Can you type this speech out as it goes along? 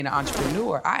An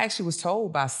entrepreneur, I actually was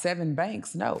told by 7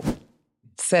 banks, no.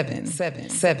 Seven.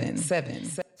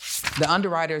 The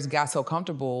underwriters got so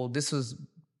comfortable, this was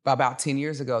about 10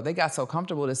 years ago, they got so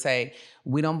comfortable to say,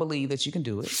 we don't believe that you can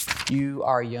do it. You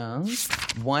are young.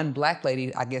 One black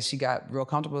lady, I guess she got real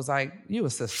comfortable, was like, you a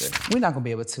sister. We're not gonna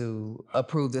be able to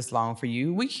approve this loan for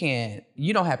you. We can't,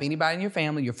 you don't have anybody in your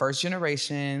family, you're first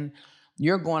generation,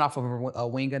 you're going off of a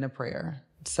wing and a prayer.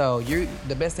 So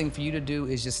the best thing for you to do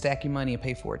is just stack your money and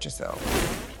pay for it yourself.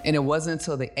 And it wasn't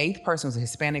until the 8th person was a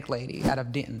Hispanic lady out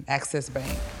of Denton, Access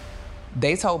Bank.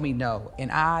 They told me no.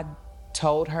 And I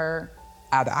told her,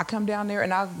 either I come down there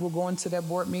and I will go into that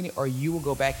board meeting, or you will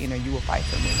go back in or you will fight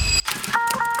for me.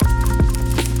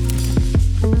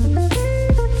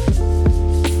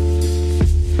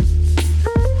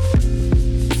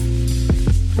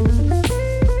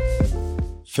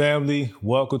 Family,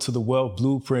 welcome to the Wealth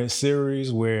Blueprint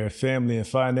series where family and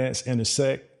finance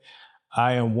intersect.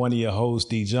 I am one of your hosts,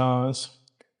 D. Johns.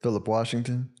 Philip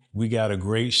Washington. We got a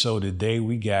great show today.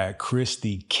 We got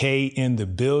Christy K in the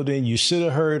building. You should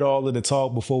have heard all of the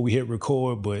talk before we hit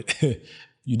record, but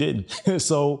you didn't.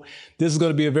 So this is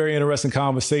going to be a very interesting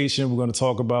conversation. We're going to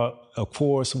talk about, of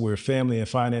course, where family and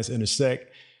finance intersect.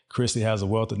 Christy has a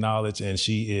wealth of knowledge, and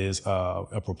she is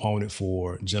a proponent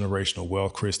for generational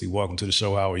wealth. Christy, welcome to the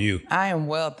show. How are you? I am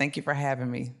well. Thank you for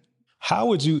having me. How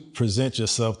would you present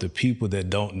yourself to people that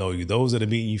don't know you, those that are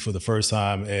meeting you for the first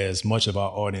time, as much of our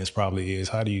audience probably is?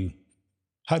 How do you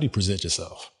present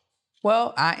yourself?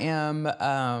 Well, I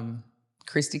am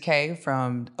Christy K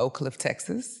from Oak Cliff,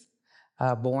 Texas,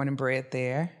 born and bred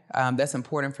there. That's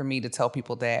important for me to tell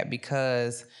people that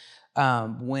because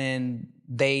when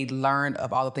they learn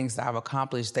of all the things that I've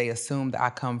accomplished, they assume that I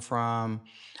come from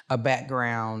a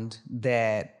background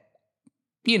that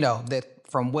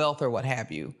from wealth or what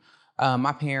have you.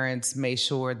 My parents made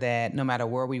sure that no matter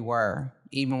where we were,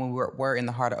 even when we were in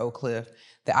the heart of Oak Cliff,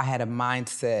 that I had a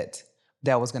mindset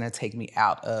that was going to take me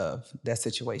out of that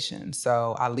situation.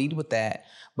 So I lead with that,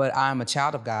 but I'm a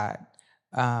child of God.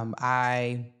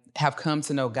 I have come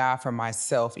to know God for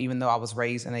myself, even though I was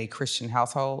raised in a Christian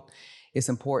household. It's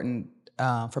important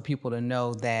for people to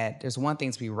know that there's one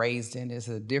thing to be raised in, it's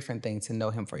a different thing to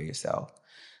know him for yourself.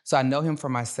 So I know him for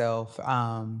myself,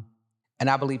 and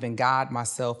I believe in God,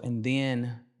 myself, and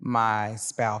then my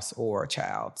spouse or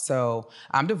child. So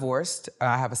I'm divorced.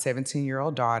 I have a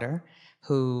 17-year-old daughter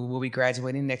who will be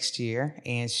graduating next year,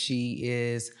 and she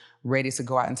is ready to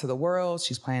go out into the world.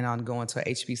 She's planning on going to a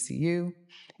HBCU.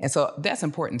 And so that's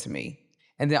important to me.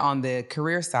 And then on the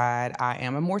career side, I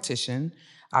am a mortician.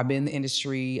 I've been in the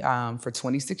industry for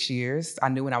 26 years. I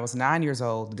knew when I was 9 years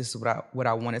old, this is what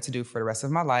I wanted to do for the rest of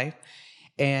my life.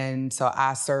 And so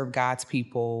I serve God's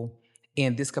people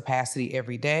in this capacity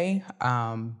every day.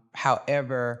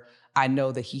 However, I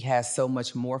know that he has so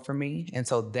much more for me. And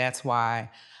so that's why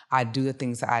I do the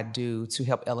things that I do to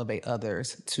help elevate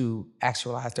others to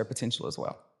actualize their potential as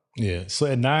well. Yeah. So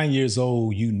at 9 years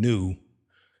old, you knew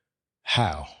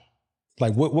how?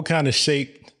 Like what kind of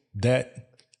shape that?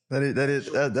 That's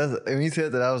when he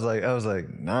said that, I was like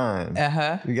 9.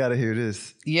 Uh-huh. You got to hear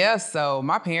this. Yeah. So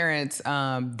my parents,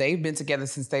 they've been together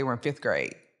since they were in 5th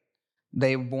grade.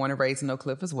 They were born and raised in Oak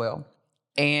Cliff as well.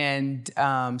 And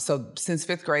so since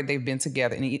 5th grade, they've been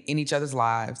together in each other's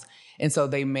lives. And so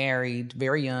they married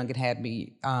very young and had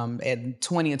me at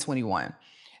 20 and 21.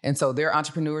 And so they're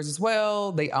entrepreneurs as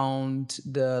well. They owned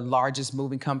the largest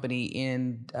moving company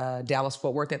in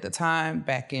Dallas-Fort Worth at the time,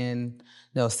 back in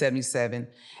 77.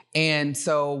 And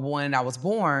so when I was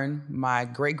born, my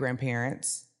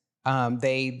great-grandparents,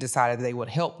 they decided they would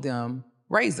help them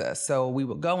raise us. So we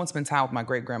would go and spend time with my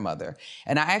great-grandmother.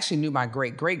 And I actually knew my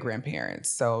great-great-grandparents.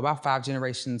 So about 5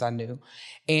 generations I knew.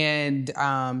 And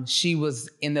she was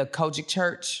in the Kojic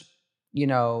church.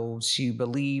 She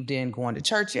believed in going to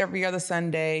church every other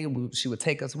Sunday. She would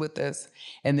take us with us.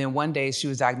 And then one day she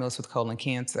was diagnosed with colon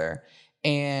cancer.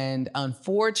 And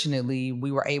unfortunately,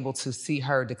 we were able to see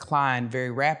her decline very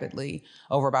rapidly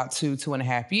over about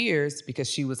 2.5 years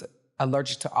because she was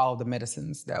allergic to all of the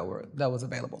medicines that was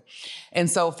available. And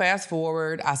so fast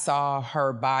forward, I saw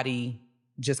her body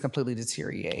just completely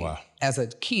deteriorate. Wow. As a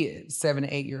kid, 7 to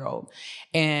 8-year-old.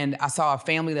 And I saw a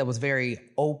family that was very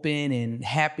open and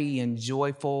happy and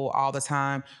joyful all the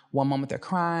time. One moment they're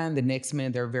crying, the next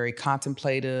minute they're very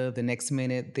contemplative, the next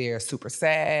minute they're super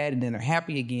sad, and then they're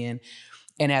happy again.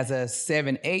 And as a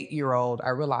 7, 8-year-old, I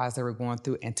realized they were going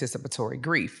through anticipatory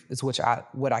grief, is what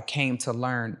I came to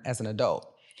learn as an adult.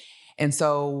 And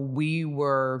so we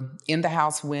were in the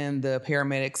house when the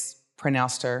paramedics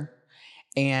pronounced her.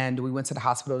 And we went to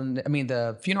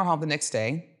the funeral home the next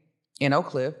day in Oak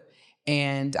Cliff.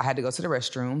 And I had to go to the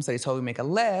restroom. So they told me to make a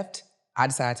left. I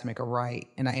decided to make a right.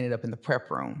 And I ended up in the prep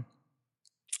room.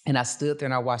 And I stood there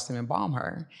and I watched them embalm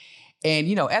her. And,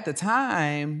 you know, at the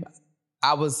time,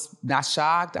 I was not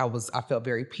shocked. I felt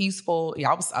very peaceful.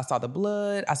 Yeah, I saw the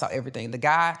blood. I saw everything. The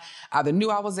guy either knew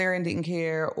I was there and didn't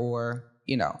care, or,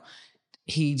 you know,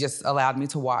 he just allowed me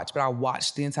to watch. But I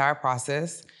watched the entire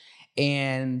process.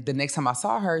 And the next time I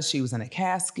saw her, she was in a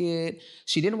casket.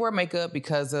 She didn't wear makeup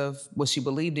because of what she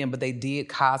believed in, but they did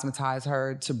cosmetize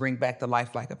her to bring back the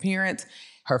lifelike appearance.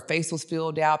 Her face was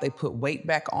filled out. They put weight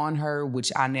back on her,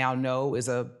 which I now know is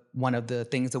one of the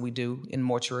things that we do in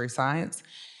mortuary science.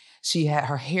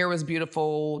 Her hair was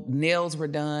beautiful, nails were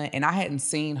done, and I hadn't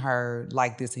seen her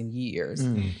like this in years.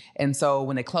 And so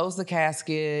when they closed the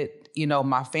casket, you know,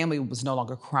 my family was no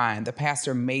longer crying. The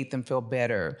pastor made them feel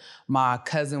better. My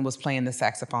cousin was playing the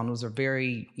saxophone. It was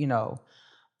it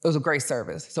was a great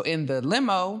service. So in the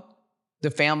limo,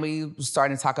 the family was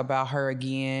starting to talk about her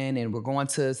again, and we're going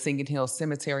to Singing Hill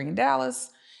Cemetery in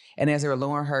Dallas. And as they were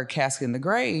lowering her casket in the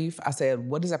grave, I said,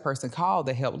 what is that person called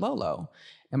that helped Lolo?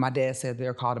 And my dad said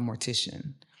they're called a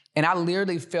mortician. And I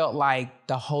literally felt like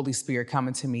the Holy Spirit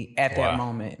coming to me at that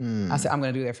moment. I said, I'm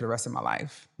going to do that for the rest of my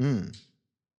life.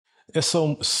 There's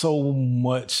so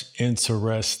much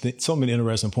interesting, so many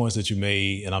interesting points that you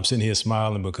made. And I'm sitting here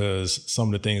smiling because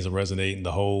some of the things are resonating.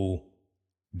 The whole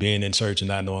being in church and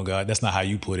not knowing God, that's not how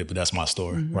you put it, but that's my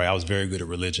story, right? I was very good at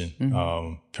religion.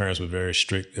 Parents were very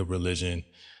strict at religion.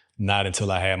 Not until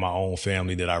I had my own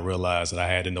family that I realized that I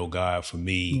had to know God for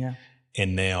me. Yeah.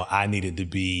 And now I needed to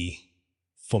be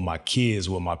for my kids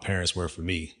what my parents were for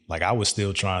me. Like I was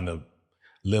still trying to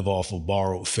live off of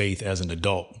borrowed faith as an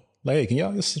adult. Like, hey, can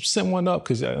y'all just send one up?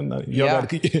 Because y'all got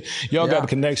the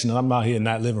connection and I'm out here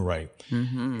not living right.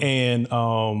 And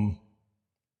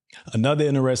another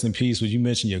interesting piece was you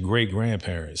mentioned your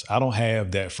great-grandparents. I don't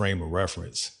have that frame of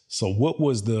reference. So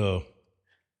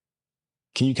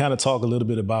can you kind of talk a little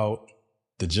bit about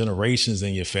the generations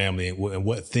in your family and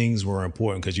what things were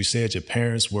important? Because you said your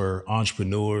parents were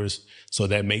entrepreneurs, so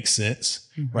that makes sense,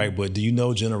 right? But do you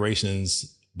know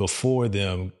generations before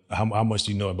them? How much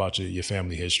do you know about your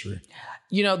family history?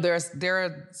 You know, there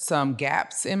are some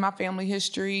gaps in my family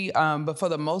history, but for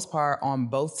the most part, on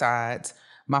both sides,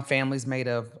 my family's made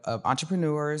of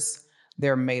entrepreneurs.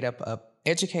 They're made up of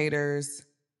educators,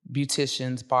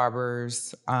 beauticians,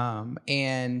 barbers,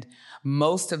 and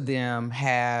most of them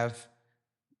have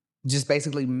just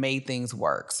basically made things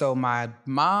work. So my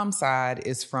mom's side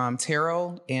is from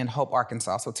Terrell and Hope,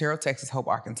 Arkansas. So Terrell, Texas, Hope,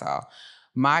 Arkansas.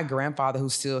 My grandfather,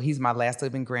 he's my last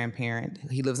living grandparent.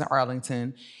 He lives in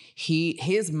Arlington.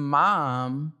 His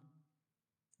mom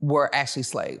were actually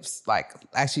slaves, like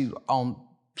actually on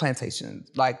plantations,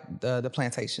 like the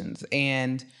plantations.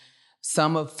 And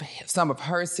some of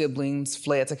her siblings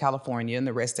fled to California and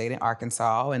the rest stayed in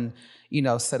Arkansas and, you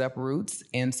know, set up roots.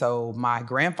 And so my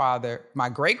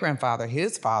great-grandfather,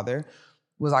 his father,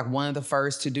 was like one of the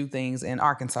first to do things in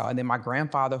Arkansas. And then my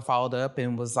grandfather followed up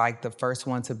and was like the first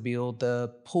one to build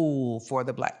the pool for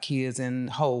the Black kids in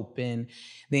Hope. And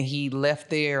then he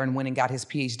left there and went and got his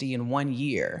PhD in 1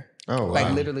 year. Oh, wow. Like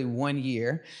literally 1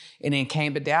 year. And then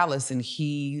came to Dallas and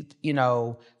he, you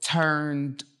know,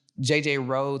 turned J.J.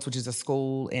 Rhodes, which is a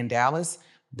school in Dallas.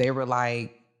 They were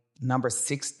like number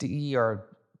 60 or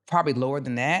probably lower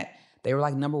than that. They were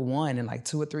like number 1 in like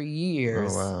 2 or 3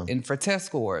 years and for test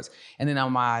scores. And then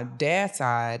on my dad's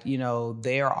side, you know,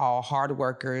 they are all hard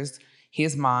workers.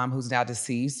 His mom, who's now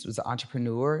deceased, was an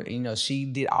entrepreneur. You know, she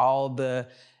did all the,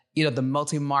 you know, the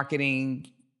multi-marketing,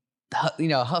 you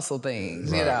know, hustle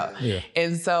things, you know. Yeah.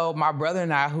 And so my brother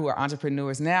and I, who are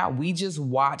entrepreneurs now, we just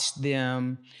watched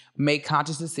them make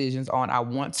conscious decisions on, I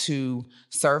want to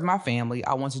serve my family.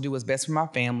 I want to do what's best for my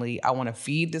family. I want to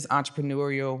feed this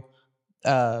entrepreneurial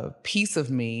piece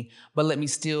of me, but let me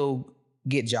still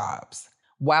get jobs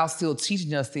while still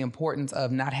teaching us the importance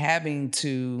of not having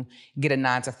to get a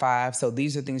 9 to 5. So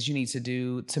these are things you need to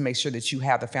do to make sure that you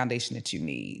have the foundation that you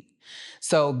need.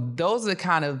 So those are the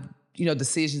kind of, you know,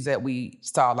 decisions that we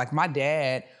saw. Like my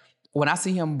dad, when I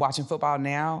see him watching football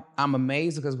now, I'm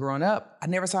amazed because growing up, I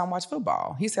never saw him watch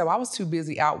football. He said, well, I was too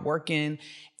busy out working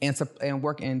and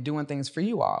working and doing things for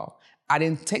you all. I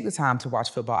didn't take the time to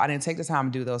watch football. I didn't take the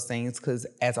time to do those things because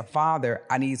as a father,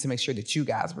 I needed to make sure that you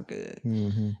guys were good.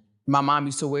 My mom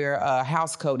used to wear a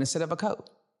house coat instead of a coat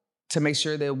to make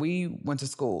sure that we went to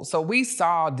school. So we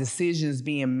saw decisions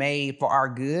being made for our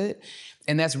good.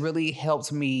 And that's really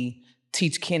helped me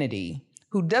teach Kennedy,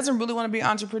 who doesn't really want to be an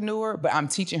entrepreneur, but I'm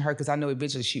teaching her because I know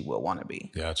eventually she will want to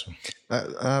be. Gotcha. I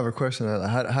have a question.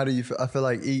 How do you feel? I feel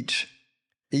like each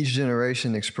each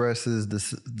generation expresses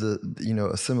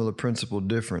a similar principle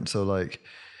different. So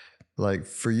like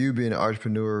for you being an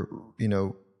entrepreneur,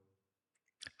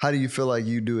 how do you feel like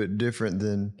you do it different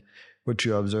than what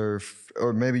you observe?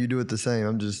 Or maybe you do it the same.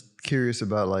 I'm just curious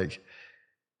about like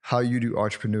how you do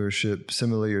entrepreneurship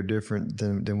similarly or different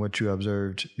than what you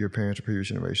observed your parents or previous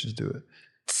generations do it.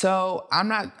 So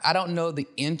I don't know the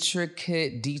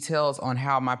intricate details on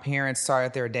how my parents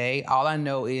started their day. All I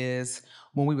know is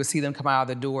when we would see them come out of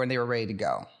the door and they were ready to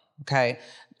go. Okay.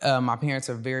 My parents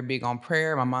are very big on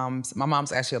prayer. My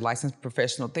mom's actually a licensed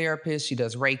professional therapist. She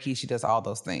does Reiki. She does all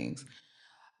those things.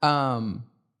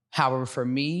 However, for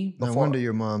me, No wonder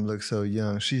your mom looks so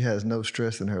young. She has no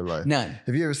stress in her life. None.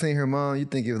 Have you ever seen her mom? You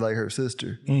think it was like her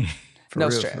sister. No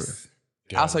stress.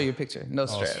 I'll show you a picture. No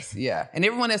stress. Awesome. Yeah. And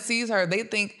everyone that sees her, they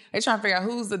trying to figure out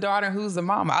who's the daughter and who's the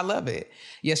mama. I love it.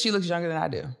 Yeah, she looks younger than I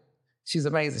do. She's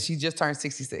amazing. She just turned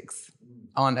 66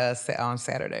 on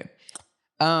Saturday.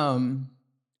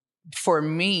 For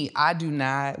me, I do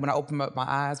not, when I open up my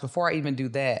eyes, before I even do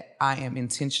that, I am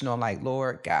intentional, like,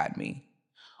 Lord, guide me.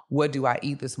 What do I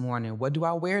eat this morning? What do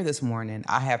I wear this morning?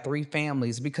 I have 3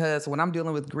 families, because when I'm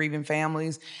dealing with grieving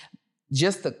families,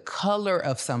 just the color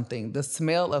of something, the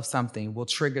smell of something will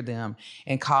trigger them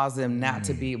and cause them not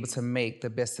to be able to make the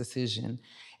best decision.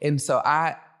 And so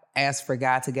I ask for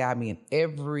God to guide me in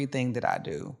everything that I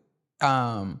do.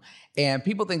 And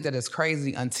people think that it's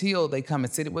crazy until they come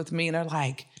and sit it with me and they're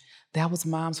like, that was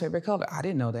Mom's favorite color. I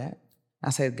didn't know that. I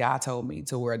said, God told me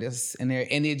to wear this and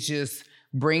it just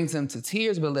brings them to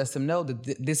tears, but lets them know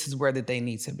that this is where that they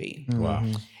need to be. Wow.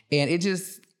 And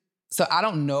so I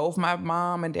don't know if my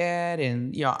mom and dad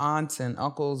and aunts and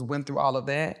uncles went through all of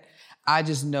that. I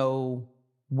just know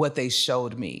what they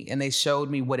showed me. And they showed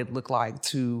me what it looked like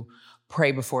to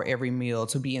pray before every meal,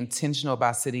 to be intentional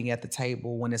about sitting at the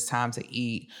table when it's time to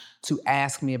eat, to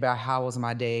ask me about how was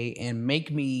my day and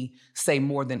make me say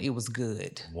more than it was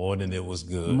good. More than it was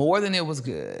good. More than it was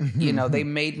good. They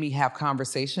made me have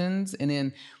conversations, and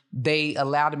then they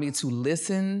allowed me to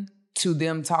listen to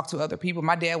them talk to other people.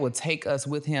 My dad would take us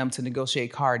with him to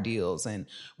negotiate car deals and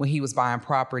when he was buying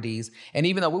properties. And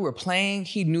even though we were playing,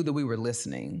 he knew that we were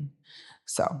listening.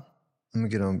 So I'm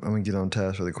gonna get on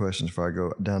task for the questions before I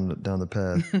go down the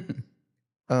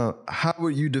path. How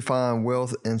would you define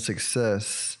wealth and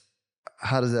success?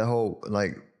 How does that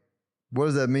what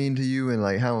does that mean to you,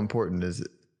 and how important is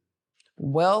it?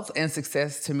 Wealth and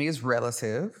success to me is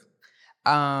relative.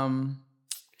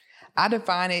 I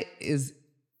define it as,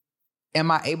 am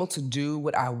I able to do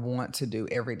what I want to do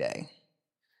every day?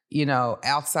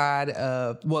 Outside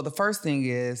of, the first thing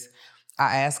is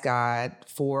I asked God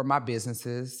for my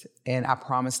businesses, and I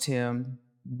promised him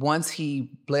once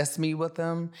he blessed me with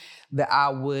them that I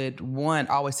would,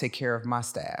 always take care of my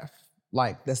staff.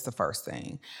 That's the first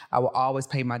thing. I will always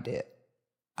pay my debt.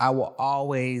 I will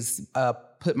always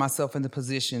put myself in the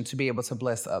position to be able to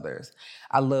bless others.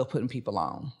 I love putting people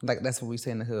on. That's what we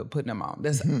say in the hood, putting them on.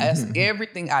 That's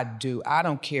everything I do. I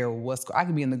don't care I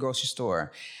can be in the grocery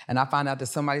store and I find out that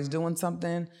somebody's doing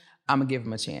something, I'm gonna give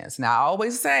them a chance. Now, I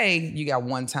always say you got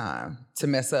one time to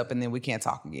mess up and then we can't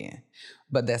talk again.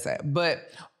 But that's it. But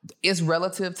it's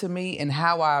relative to me, and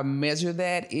how I measure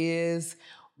that is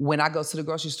when I go to the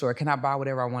grocery store, can I buy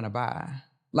whatever I want to buy?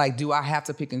 Do I have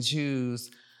to pick and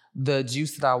choose the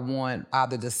juice that I want,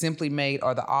 either the Simply Made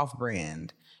or the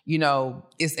off-brand?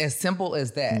 It's as simple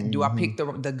as that. Mm-hmm. Do I pick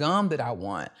the gum that I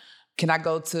want? Can I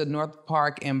go to North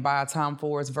Park and buy Tom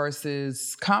Ford's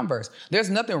versus Converse?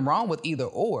 There's nothing wrong with either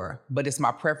or, but it's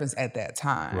my preference at that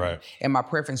time. Right. And my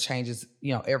preference changes,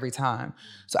 every time.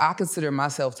 So I consider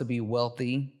myself to be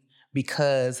wealthy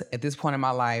because at this point in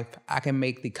my life, I can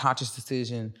make the conscious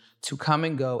decision to come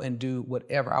and go and do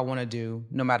whatever I want to do,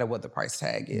 no matter what the price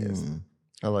tag is.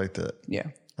 I like that. Yeah.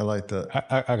 I like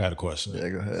that. I got a question. Yeah,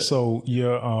 go ahead. So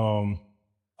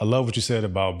I love what you said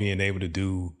about being able to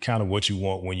do kind of what you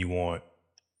want when you want.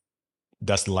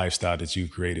 That's the lifestyle that you've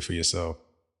created for yourself.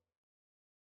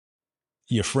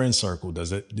 Your friend circle,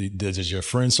 does your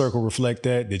friend circle reflect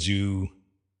that? Did you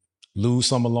lose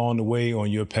some along the way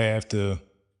on your path to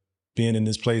being in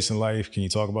this place in life? Can you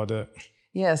talk about that?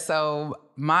 Yeah, so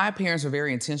my parents were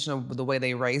very intentional with the way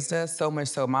they raised us, so much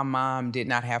so my mom did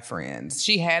not have friends.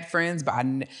 She had friends, but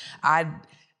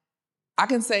I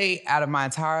can say out of my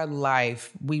entire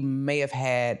life, we may have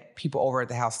had people over at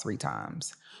the house 3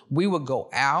 times. We would go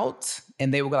out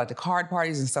and they would go to card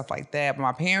parties and stuff like that. But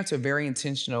my parents are very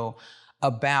intentional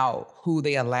about who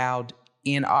they allowed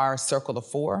in our circle of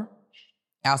 4,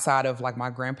 outside of my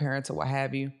grandparents or what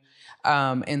have you.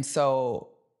 And so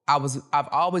I've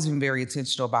always been very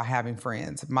intentional about having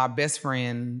friends. My best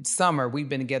friend, Summer, we've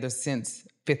been together since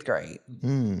fifth grade.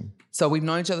 So we've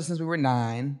known each other since we were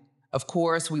 9. Of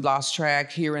course, we lost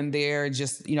track here and there,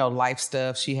 just, life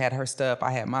stuff. She had her stuff,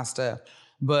 I had my stuff.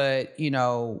 But,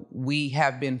 we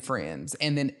have been friends.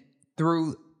 And then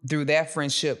through that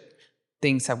friendship,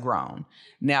 things have grown.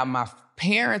 Now, my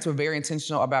parents were very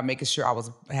intentional about making sure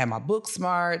I had my book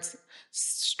smarts,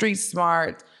 street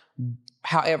smart.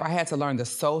 However, I had to learn the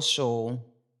social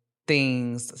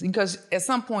things because at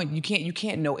some point you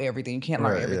can't know everything. You can't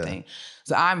learn everything. Yeah.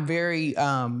 So I'm very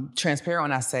transparent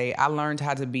when I say I learned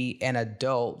how to be an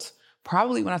adult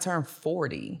probably when I turned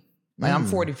 40. Like I'm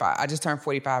 45. I just turned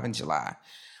 45 in July.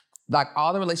 Like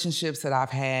all the relationships that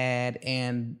I've had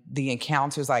and the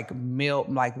encounters, like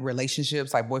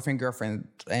relationships, like boyfriend, girlfriend,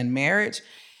 and marriage,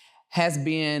 has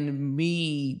been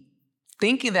me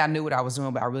thinking that I knew what I was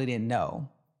doing, but I really didn't know.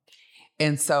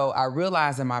 And so I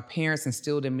realized that my parents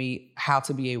instilled in me how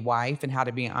to be a wife and how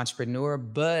to be an entrepreneur,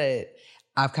 but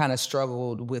I've kind of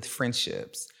struggled with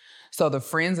friendships. So the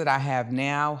friends that I have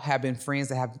now have been friends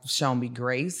that have shown me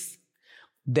grace,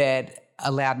 that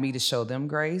allowed me to show them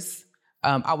grace.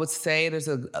 I would say there's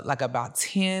about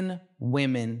 10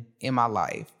 women in my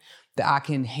life that I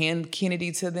can hand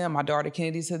Kennedy to them, my daughter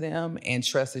Kennedy to them, and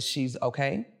trust that she's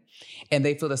okay. And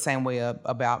they feel the same way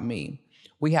about me.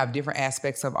 We have different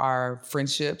aspects of our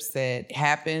friendships that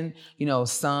happen.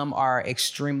 Some are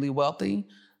extremely wealthy.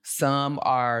 Some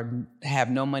have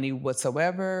no money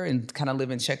whatsoever and kind of live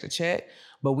in check to check.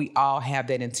 But we all have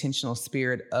that intentional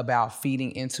spirit about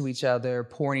feeding into each other,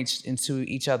 pouring into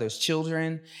each other's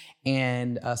children,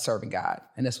 and serving God.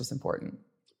 And that's what's important.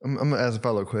 I'm going to ask a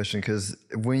follow-up question because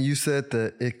when you said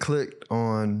that, it clicked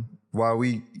on why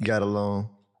we got along.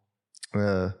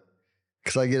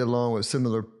 Because I get along with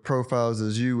similar profiles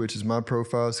as you, which is my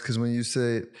profiles. Because when you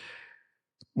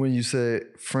say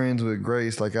friends with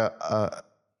grace, like I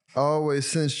always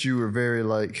sensed you were very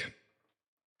like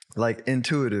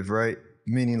intuitive, right?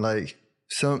 Meaning like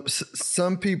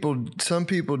some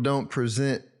people don't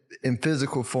present in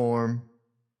physical form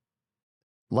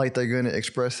like they're going to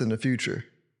express in the future.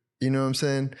 You know what I'm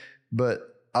saying? But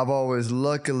I've always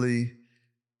luckily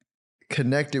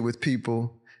connected with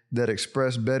people that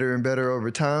express better and better over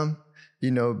time,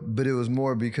 but it was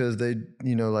more because they,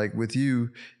 like with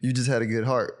you just had a good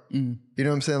heart. You know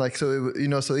what I'm saying? Like, so,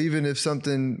 so even if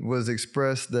something was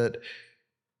expressed that,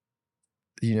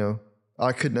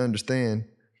 I couldn't understand,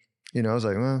 I was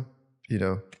like, well,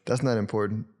 that's not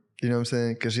important. You know what I'm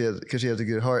saying? Because she has a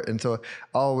good heart. And so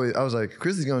I was like,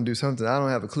 Chrissy's going to do something. I don't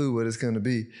have a clue what it's going to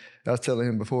be. I was telling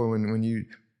him before when you,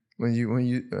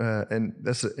 and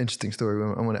that's an interesting story.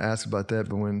 I want to ask about that.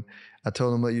 But when I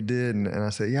told him what you did and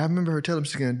I said, yeah, I remember her telling me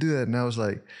she's going to do that. And I was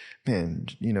like, man,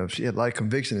 she had like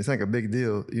conviction. It's like a big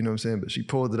deal, you know what I'm saying? But she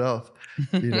pulled it off,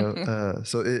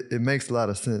 so it makes a lot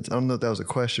of sense. I don't know if that was a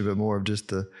question, but more of just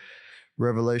the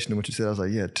revelation of what you said. I was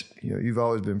like, yeah, you've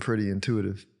always been pretty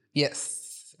intuitive.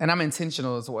 Yes. And I'm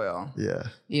intentional as well. Yeah.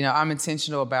 I'm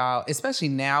intentional about, especially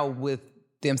now with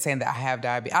them saying that I have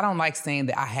diabetes. I don't like saying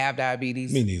that I have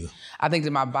diabetes. Me neither. I think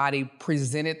that my body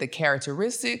presented the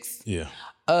characteristics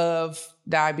of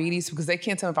diabetes because they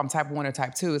can't tell if I'm type 1 or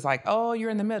type 2. It's like, oh, you're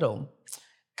in the middle.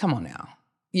 Come on now.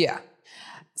 Yeah.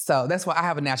 So that's why I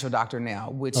have a natural doctor now,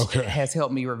 which has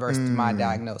helped me reverse my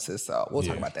diagnosis. So we'll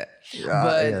talk about that. Talk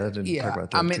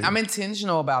about that I'm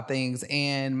intentional about things,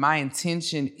 and my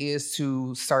intention is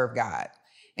to serve God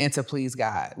and to please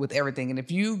God with everything. And if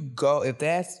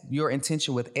that's your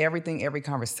intention with everything, every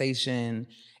conversation,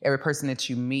 every person that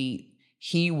you meet,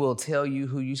 He will tell you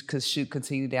who you should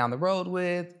continue down the road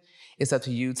with. It's up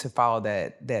to you to follow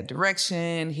that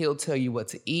direction. He'll tell you what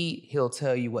to eat. He'll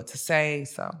tell you what to say.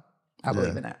 So I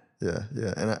believe in that. Yeah.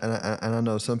 And I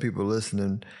know some people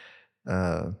listening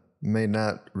may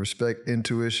not respect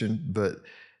intuition, but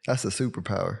that's a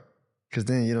superpower because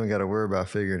then you don't got to worry about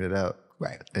figuring it out.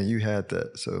 Right. And you had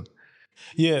that, so.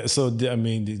 Yeah, so, I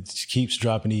mean, it keeps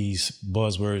dropping these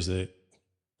buzzwords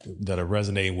that are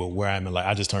resonating with where I'm in. Like,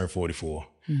 I just turned 44,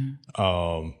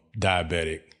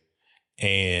 diabetic.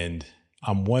 And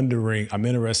I'm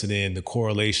interested in the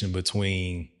correlation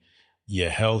between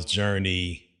your health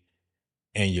journey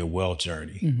and your wealth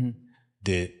journey. Mm-hmm.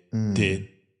 Did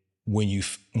when you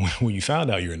found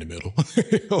out you're in the middle,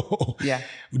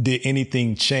 did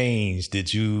anything change?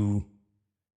 Did you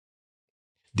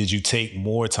take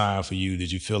more time for you?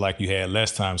 Did you feel like you had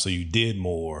less time, so you did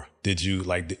more? Did you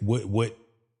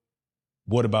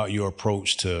what about your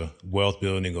approach to wealth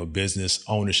building or business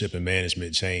ownership and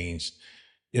management changed,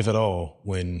 if at all,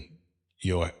 when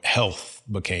your health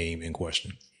became in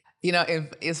question?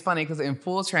 It's funny because in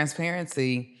full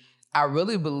transparency, I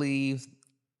really believe,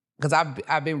 because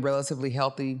I've been relatively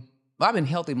healthy I've been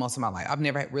healthy most of my life. I've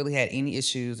never really had any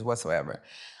issues whatsoever.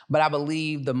 But I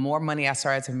believe the more money I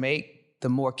started to make, the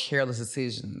more careless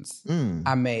decisions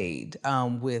I made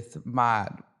with my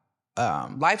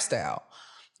lifestyle.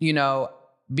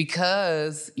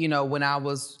 Because, when I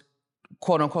was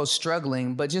quote unquote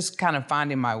struggling, but just kind of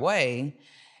finding my way,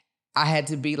 I had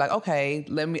to be like, okay,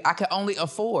 I could only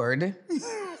afford,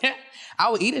 I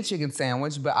would eat a chicken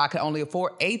sandwich, but I could only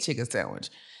afford a chicken sandwich.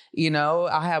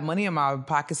 I have money in my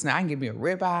pockets now. I can get me a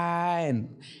ribeye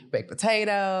and baked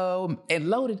potato and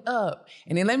load it up.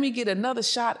 And then let me get another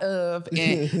shot of,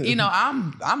 and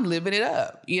I'm living it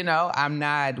up. I'm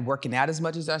not working out as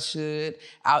much as I should.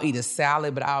 I'll eat a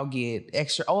salad, but I'll get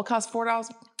extra. Oh, it costs $4.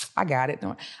 I got it.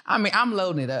 I'm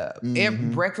loading it up.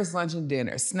 Breakfast, lunch, and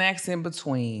dinner, snacks in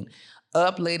between,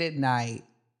 up late at night.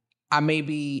 I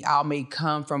may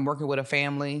come from working with a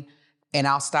family and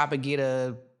I'll stop and get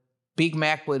a Big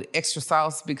Mac with extra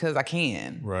sauce because I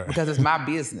can, right? Because it's my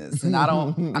business, and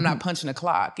I'm not punching the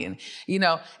clock, and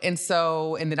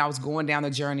then I was going down the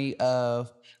journey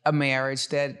of a marriage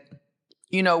that,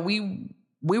 we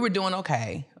were doing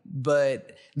okay,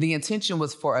 but the intention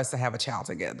was for us to have a child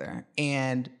together,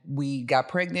 and we got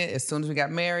pregnant as soon as we got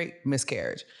married,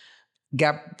 miscarriage,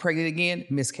 got pregnant again,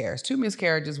 miscarriage, 2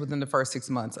 miscarriages within the first 6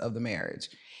 months of the marriage,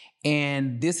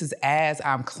 and this is as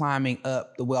I'm climbing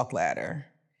up the wealth ladder.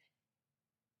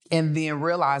 And then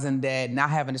realizing that not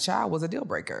having a child was a deal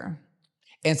breaker.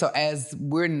 And so as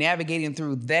we're navigating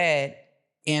through that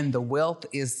and the wealth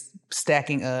is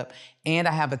stacking up and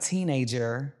I have a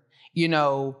teenager,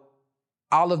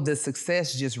 all of the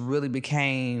success just really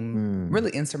became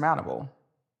really insurmountable,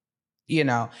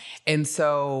 And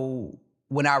so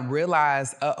when I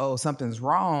realized, something's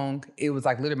wrong, it was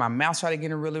like literally my mouth started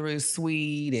getting really, really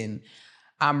sweet, and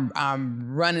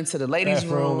I'm running to the ladies'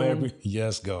 room.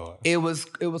 Yes, God. It was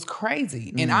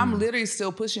crazy. And I'm literally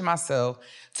still pushing myself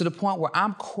to the point where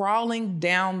I'm crawling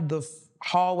down the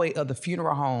hallway of the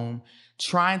funeral home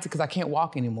because I can't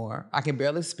walk anymore. I can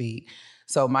barely speak.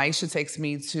 So Maisha takes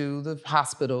me to the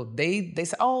hospital. They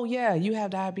say, oh yeah, you have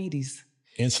diabetes.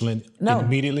 Insulin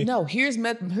immediately? No, here's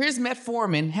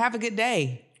metformin. Have a good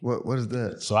day. What is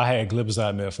that? So I had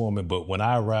glipizide metformin, but when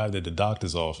I arrived at the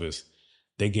doctor's office,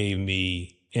 they gave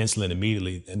me insulin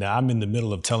immediately. And now I'm in the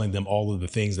middle of telling them all of the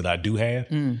things that I do have.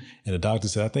 And the doctor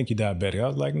said, I think you're diabetic. I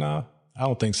was like, nah, I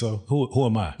don't think so. Who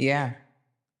am I? Yeah.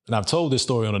 And I've told this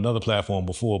story on another platform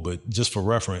before, but just for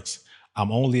reference,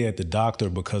 I'm only at the doctor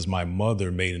because my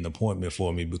mother made an appointment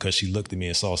for me because she looked at me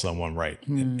and saw someone right.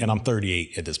 And I'm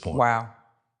 38 at this point. Wow.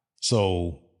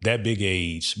 So that big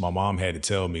age, my mom had to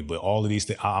tell me, but all of these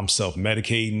things, I'm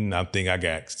self-medicating. I think I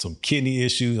got some kidney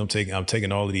issues. I'm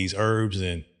taking all of these herbs,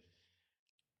 and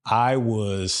I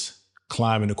was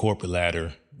climbing the corporate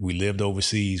ladder. We lived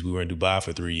overseas. We were in Dubai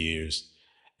for 3 years,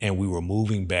 and we were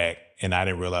moving back, and I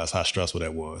didn't realize how stressful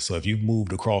that was. So if you've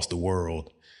moved across the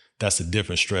world, that's a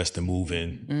different stress than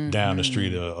moving down the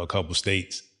street a couple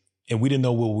states. And we didn't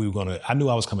know where we were I knew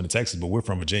I was coming to Texas, but we're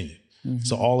from Virginia.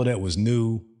 So all of that was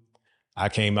new. I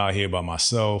came out here by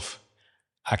myself.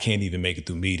 I can't even make it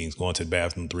through meetings, going to the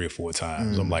bathroom 3 or 4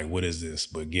 times. I'm like, what is this?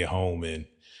 But get home and,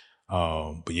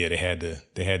 but yeah, they had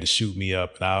to shoot me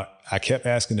up. And I kept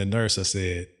asking the nurse, I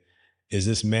said, is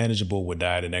this manageable with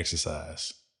diet and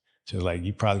exercise? She was like,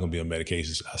 you're probably gonna be on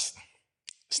medication.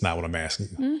 It's not what I'm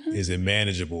asking. Is it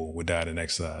manageable with diet and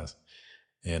exercise?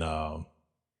 And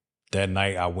that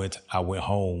night I went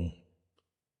home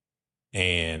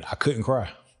and I couldn't cry.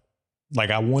 Like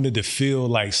I wanted to feel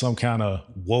like some kind of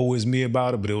woe is me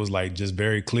about it, but it was like just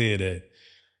very clear that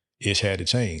Ish had to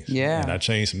change. Yeah. And I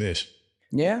changed some Ish.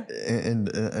 Yeah. And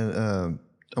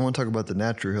I want to talk about the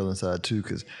natural healing side too,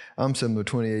 because I'm similar.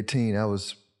 2018, I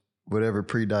was whatever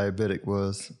pre-diabetic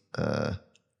was.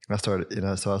 I started,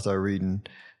 so I started reading,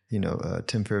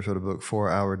 Tim Ferriss wrote a book, 4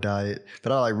 Hour Diet,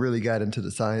 but I really got into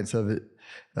the science of it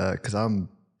because I'm,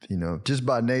 just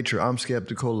by nature, I'm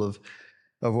skeptical of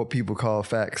what people call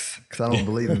facts because I don't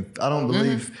believe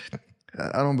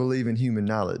in human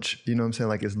knowledge. You know what I'm saying?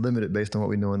 Like it's limited based on what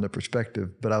we know in their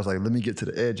perspective. But I was like, let me get to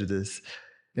the edge of this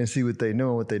and see what they know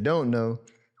and what they don't know,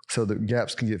 so the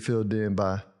gaps can get filled in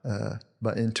by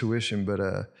intuition. But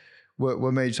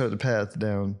what made you start the path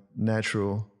down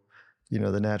natural,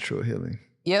 the natural healing?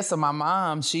 Yeah, so my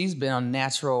mom, she's been on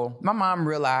natural. My mom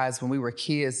realized when we were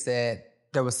kids that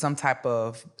there was some type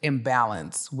of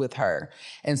imbalance with her.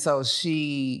 And so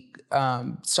she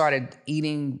started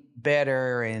eating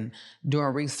better and doing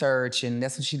research. And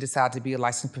that's when she decided to be a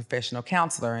licensed professional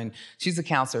counselor. And she's a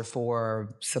counselor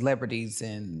for celebrities.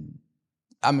 And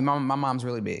my mom's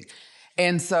really big.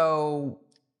 And so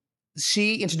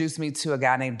she introduced me to a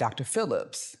guy named Dr.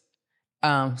 Phillips.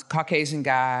 Caucasian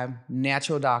guy,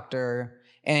 natural doctor.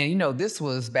 And, this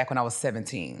was back when I was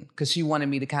 17, because she wanted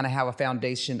me to kind of have a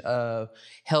foundation of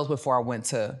health before I went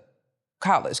to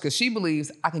college, because she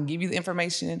believes I can give you the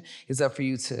information. It's up for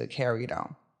you to carry it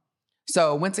on.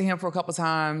 So went to him for a couple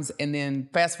times, and then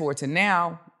fast forward to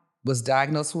now, was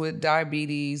diagnosed with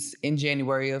diabetes in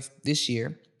January of this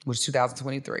year, which is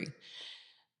 2023.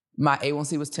 My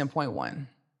A1C was 10.1,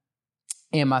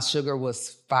 and my sugar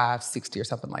was 560 or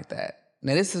something like that.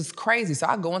 Now, this is crazy. So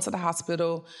I go into the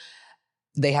hospital.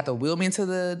 They had to wheel me into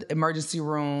the emergency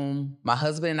room. My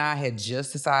husband and I had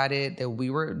just decided that we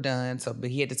were done, but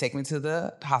he had to take me to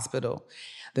the hospital.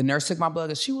 The nurse took my blood,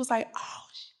 and she was like, oh,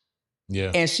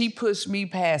 yeah. And she pushed me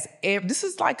past, this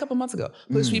is like a couple months ago,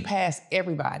 pushed me past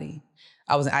everybody.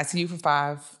 I was in ICU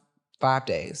for five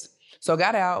days. So I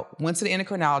got out, went to the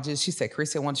endocrinologist. She said,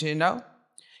 Chrissy, I want you to know,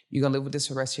 you're going to live with this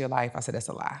for the rest of your life. I said, that's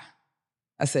a lie.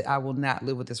 I said, I will not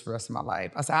live with this for the rest of my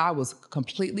life. I said, I was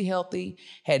completely healthy,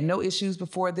 had no issues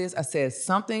before this. I said,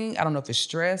 something, I don't know if it's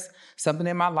stress, something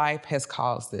in my life has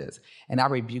caused this. And I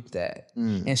rebuked that.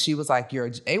 And she was like, your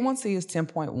A1C is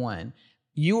 10.1.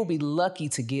 You will be lucky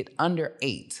to get under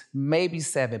 8, maybe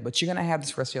 7, but you're going to have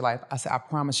this for the rest of your life. I said, I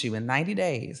promise you, in 90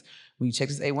 days, when you check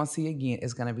this A1C again,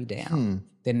 it's going to be down.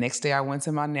 The next day, I went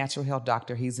to my natural health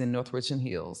doctor. He's in North Richland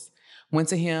Hills. Went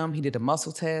to him. He did a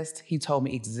muscle test. He told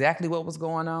me exactly what was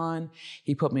going on.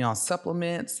 He put me on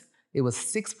supplements. It was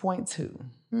 6.2,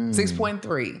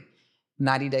 6.3.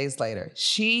 90 days later,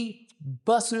 she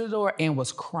busted through the door and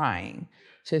was crying.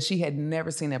 She said she had never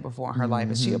seen that before in her life.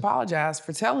 And she apologized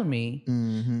for telling me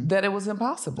that it was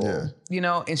impossible,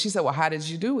 And she said, well, how did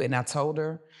you do it? And I told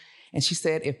her. And she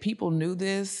said, if people knew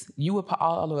this, you would put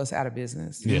all of us out of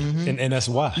business. Yeah, and that's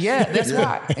why. Yeah, that's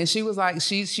why. And she was like,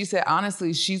 she said,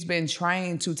 honestly, she's been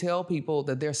trained to tell people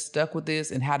that they're stuck with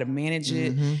this and how to manage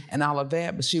it and all of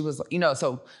that. But she was,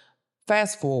 so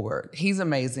fast forward, he's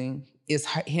amazing. It's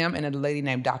him and a lady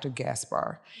named Dr.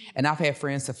 Gaspar. And I've had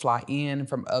friends to fly in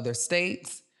from other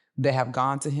states that have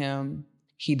gone to him.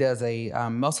 He does a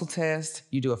muscle test.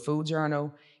 You do a food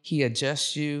journal. He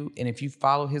adjusts you. And if you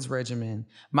follow his regimen,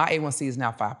 my A1C is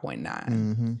now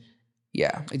 5.9.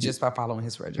 Yeah, it's just by following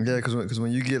his regimen. Yeah, because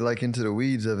when you get like into the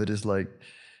weeds of it, it's like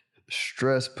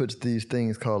stress puts these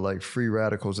things called like free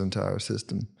radicals into our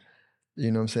system.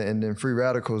 You know what I'm saying? And then free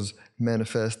radicals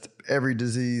manifest every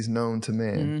disease known to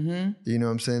man. You know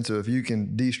what I'm saying? So if you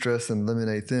can de-stress and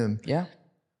eliminate them. Yeah.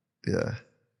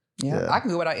 I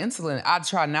can go without insulin. I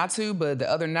try not to, but the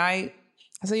other night,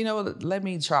 I said, let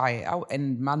me try it.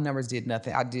 And my numbers did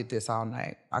nothing. I did this all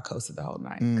night. I coasted the whole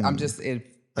night. I'm just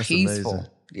peaceful. Amazing.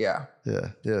 Yeah. Yeah.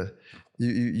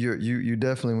 You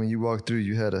definitely, when you walked through,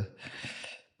 you had a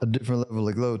different level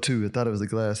of glow too. I thought it was the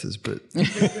glasses, but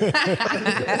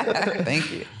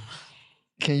thank you.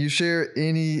 Can you share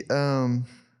any? Well,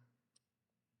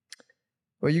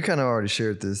 you kind of already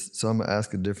shared this, so I'm gonna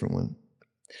ask a different one.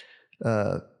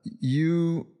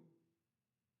 You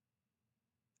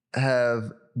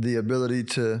have the ability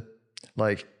to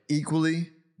like equally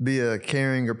be a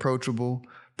caring, approachable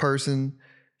person.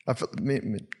 I feel,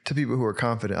 to people who are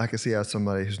confident, I can see how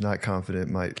somebody who's not confident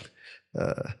might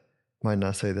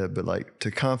not say that, but like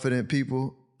to confident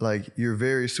people, like you're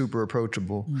very super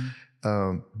approachable,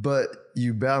 but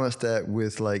you balance that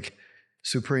with like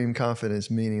supreme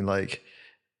confidence, meaning like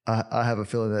I have a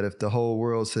feeling that if the whole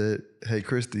world said, "Hey,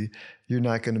 Christy, you're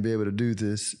not going to be able to do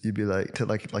this," you'd be like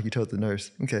you told the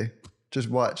nurse, "Okay, just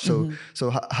watch." So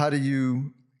how do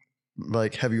you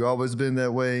like? Have you always been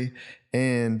that way?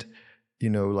 And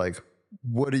like,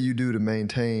 what do you do to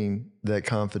maintain that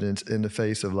confidence in the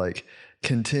face of like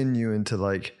continuing to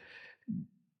like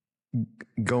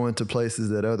go into places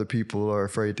that other people are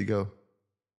afraid to go?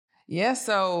 Yeah,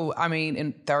 so,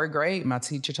 in 3rd grade, my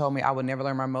teacher told me I would never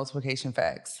learn my multiplication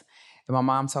facts. And my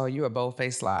mom told you a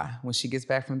bold-faced lie. When she gets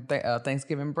back from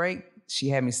Thanksgiving break, she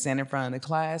had me stand in front of the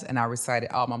class, and I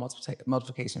recited all my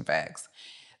multiplication facts.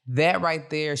 That right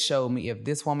there showed me if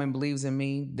this woman believes in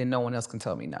me, then no one else can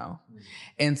tell me no.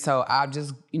 And so I've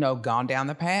just, gone down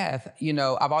the path.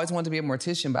 I've always wanted to be a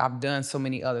mortician, but I've done so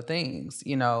many other things,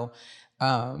 and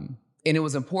it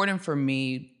was important for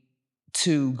me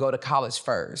to go to college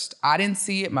first. I didn't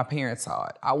see it. My parents saw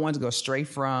it. I wanted to go straight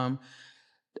from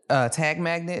Tag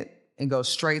Magnet and go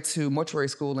straight to mortuary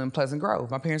school in Pleasant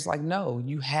Grove. My parents were like, no,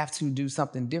 you have to do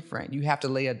something different. You have to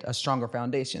lay a stronger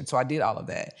foundation. So I did all of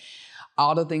that.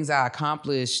 All the things I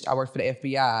accomplished, I worked for the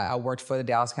FBI, I worked for the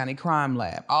Dallas County Crime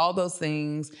Lab. All those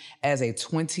things as a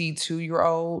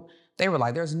 22-year-old, they were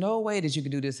like, there's no way that you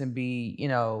could do this and be,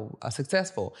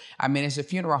 successful. I managed a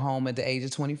funeral home at the age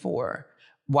of 24.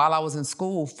 while I was in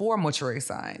school for mortuary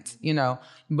science, you know.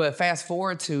 But fast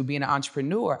forward to being an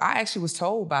entrepreneur, I actually was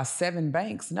told by 7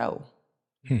 banks, no.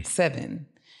 7.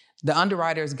 The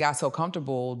underwriters got so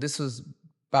comfortable, this was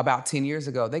about 10 years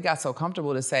ago, they got so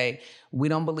comfortable to say, we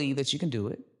don't believe that you can do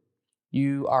it.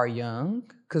 You are young,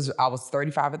 because I was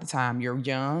 35 at the time. You're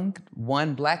young.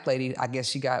 One black lady, I guess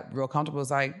she got real comfortable,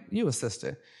 was like, you a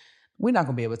sister. We're not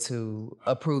gonna be able to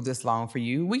approve this loan for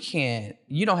you. We can't.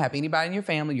 You don't have anybody in your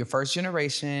family. You're first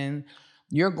generation.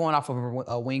 You're going off of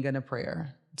a wing and a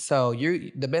prayer. So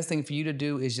the best thing for you to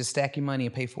do is just stack your money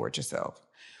and pay for it yourself.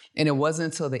 And it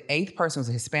wasn't until the 8th person was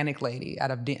a Hispanic lady out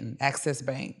of Denton, Access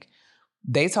Bank.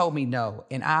 They told me no.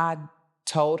 And I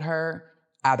told her,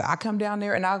 either I come down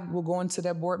there and I will go into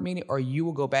that board meeting, or you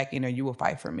will go back in there and you will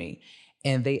fight for me.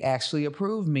 And they actually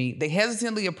approved me. They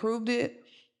hesitantly approved it,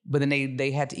 but then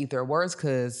they had to eat their words,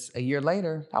 because a year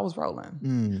later, I was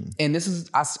rolling. And this is,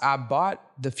 I bought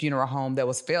the funeral home that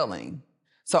was failing.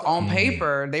 So on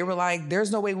paper, they were like,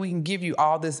 there's no way we can give you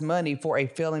all this money for a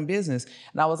failing business.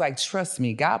 And I was like, trust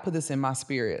me, God put this in my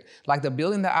spirit. Like the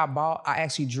building that I bought, I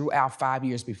actually drew out 5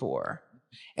 years before.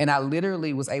 And I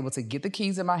literally was able to get the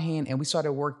keys in my hand, and we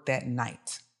started work that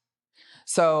night.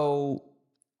 So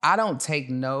I don't take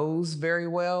no's very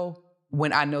well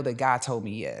when I know that God told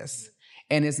me yes.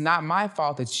 And it's not my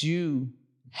fault that you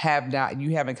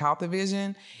haven't caught the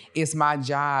vision. It's my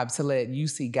job to let you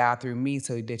see God through me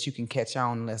so that you can catch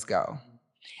on and let's go.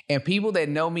 And people that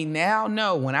know me now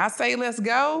know when I say let's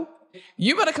go,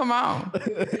 you better come on.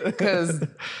 Because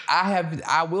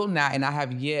I will not, and I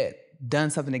have yet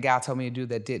done something that God told me to do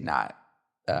that did not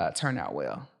turn out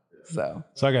well. So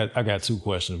I got 2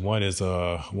 questions. One is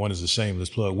a shameless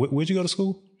plug. Where'd you go to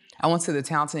school? I went to the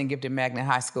Talented and Gifted Magnet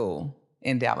High School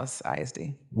in Dallas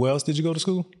ISD. Where else did you go to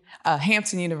school?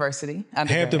 Hampton University.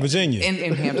 Hampton, Virginia.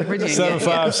 In Hampton, Virginia.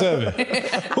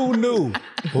 757.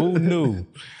 Who knew?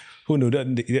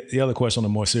 The other question on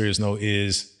a more serious note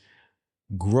is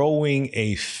growing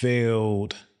a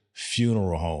failed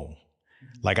funeral home.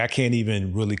 Like, I can't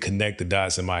even really connect the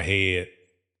dots in my head.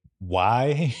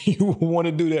 Why you want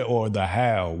to do that, or the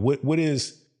how? What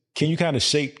is, can you kind of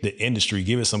shape the industry?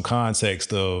 Give it some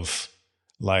context of,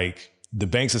 like, the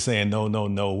banks are saying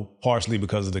no, partially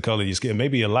because of the color of your skin,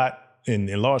 maybe a lot in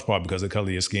large part because of the color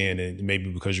of your skin, and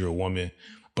maybe because you're a woman,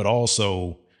 but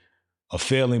also a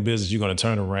failing business you're going to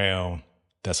turn around,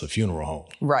 that's a funeral home.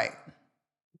 Right.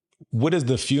 What is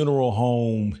the funeral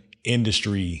home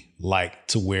industry like,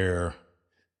 to where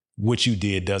what you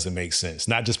did doesn't make sense?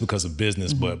 Not just because of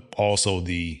business, but also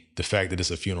the fact that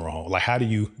it's a funeral home. Like,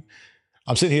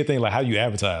 I'm sitting here thinking, like, how do you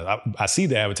advertise? I see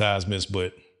the advertisements,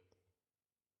 but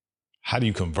how do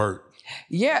you convert?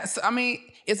 Yes. I mean,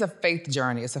 it's a faith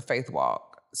journey. It's a faith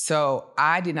walk. So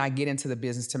I did not get into the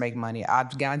business to make money. I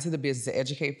got into the business to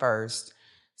educate first,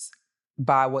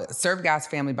 serve God's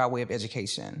family by way of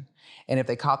education. And if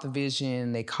they caught the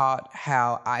vision, they caught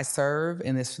how I serve,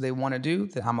 and this they want to do,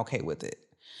 then I'm okay with it.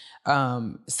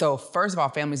 So first of all,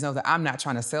 families know that I'm not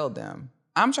trying to sell them.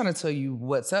 I'm trying to tell you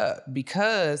what's up,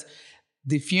 because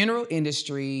the funeral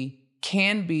industry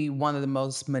can be one of the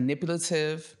most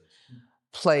manipulative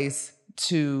place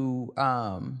to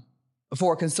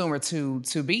for a consumer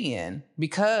to be in,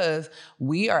 because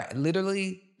we are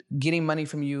literally getting money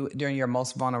from you during your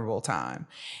most vulnerable time.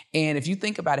 And if you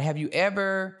think about it, have you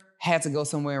ever had to go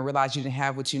somewhere and realize you didn't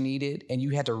have what you needed and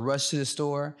you had to rush to the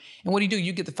store? And what do?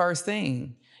 You get the first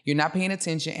thing. You're not paying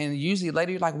attention. And usually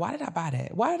later you're like, why did I buy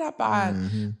that? Why did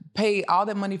I pay all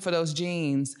that money for those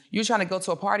jeans? You're trying to go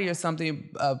to a party or something,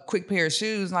 a quick pair of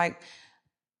shoes. Like,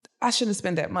 I shouldn't have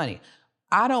spent that money.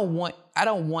 I don't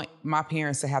want my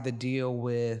parents to have to deal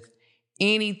with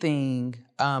anything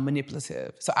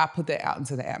manipulative. So I put that out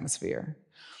into the atmosphere.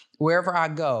 Wherever I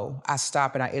go, I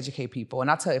stop and I educate people.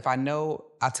 And if I know,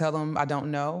 I tell them I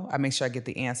don't know. I make sure I get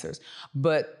the answers.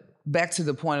 But back to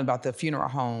the point about the funeral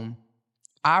home,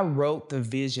 I wrote the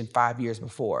vision 5 years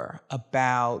before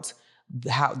about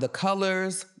how the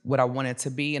colors, what I wanted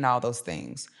to be, and all those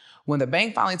things. When the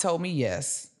bank finally told me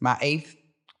yes, my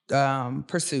 8th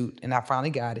pursuit, and I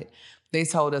finally got it, they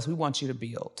told us, we want you to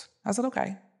build. I said,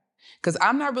 okay. Because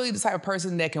I'm not really the type of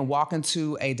person that can walk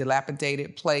into a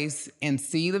dilapidated place and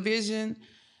see the vision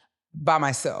by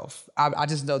myself. I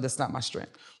just know that's not my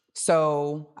strength.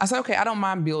 So I said, okay, I don't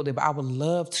mind building, but I would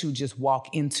love to just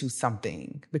walk into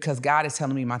something, because God is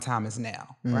telling me my time is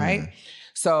now, right?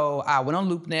 So I went on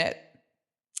LoopNet,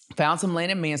 found some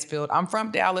land in Mansfield. I'm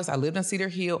from Dallas. I lived in Cedar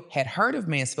Hill, had heard of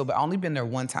Mansfield, but only been there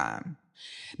one time.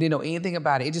 Didn't know anything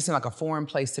about it. It just seemed like a foreign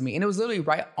place to me. And it was literally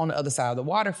right on the other side of the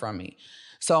water from me.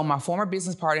 So my former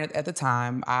business partner at the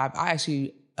time, I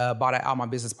actually bought out all my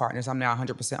business partners. I'm now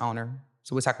 100% owner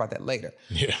So we'll talk about that later.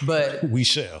 Yeah, but we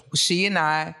shall. She and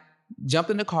I jumped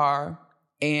in the car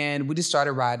and we just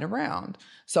started riding around.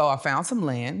 So I found some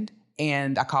land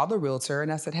and I called the realtor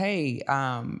and I said, hey,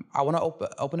 I want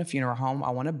to open a funeral home.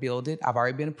 I want to build it. I've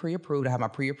already been pre-approved. I have my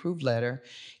pre-approved letter.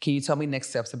 Can you tell me next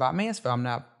steps about Mansfield? I'm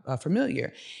not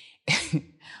familiar.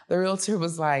 The realtor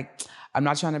was like, I'm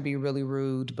not trying to be really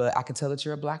rude, but I can tell that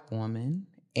you're a Black woman.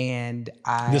 And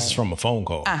This is from a phone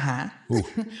call. I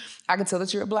can tell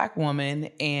that you're a Black woman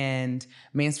and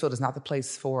Mansfield is not the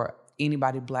place for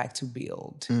anybody Black to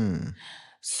build.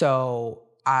 So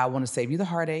I want to save you the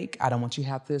heartache. I don't want you to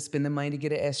have to spend the money to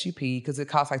get an SUP because it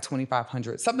costs like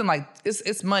 $2,500. Something like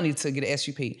it's money to get an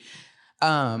SUP.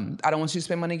 I don't want you to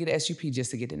spend money to get an SUP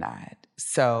just to get denied.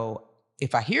 So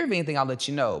if I hear of anything, I'll let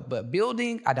you know. But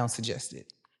building, I don't suggest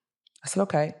it. I said,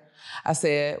 okay. I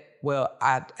said, well,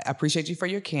 I appreciate you for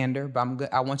your candor,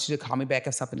 but I want you to call me back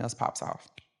if something else pops off.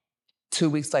 2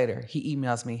 weeks later, he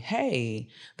emails me, hey,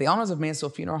 the owners of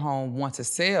Mansfield Funeral Home want to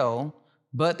sell,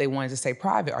 but they wanted to stay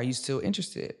private. Are you still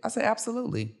interested? I said,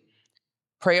 absolutely.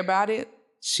 Pray about it.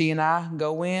 She and I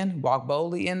go in, walk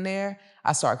boldly in there.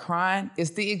 I start crying.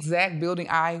 It's the exact building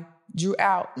I drew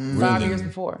out 5 years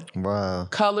before. Wow.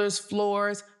 Colors,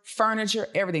 floors, furniture,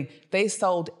 everything. They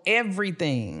sold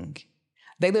everything.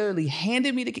 They literally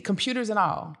handed me the computers and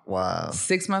all. Wow.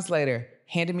 6 months later,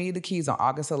 handed me the keys on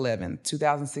August 11th,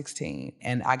 2016.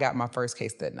 And I got my first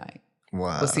case that night.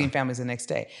 Wow. Was seeing families the next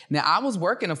day. Now, I was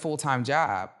working a full-time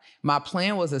job. My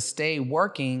plan was to stay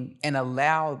working and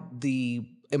allow the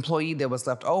employee that was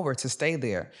left over to stay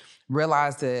there.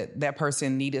 Realized that that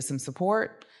person needed some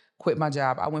support, quit my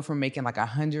job. I went from making like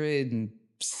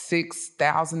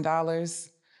 $106,000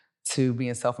 to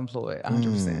being self-employed,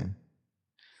 100%.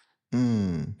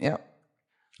 Yep.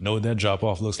 Know what that drop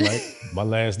off looks like? My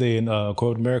last day in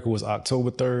corporate America was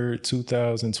October 3rd,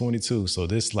 2022. So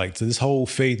this whole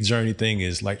faith journey thing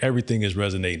is like everything is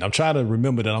resonating. I'm trying to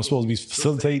remember that I'm supposed to be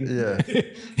facilitating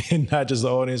and not just an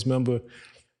audience member.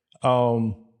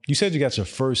 You said you got your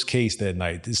first case that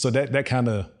night. So that's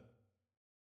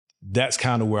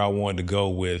kind of where I wanted to go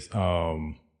with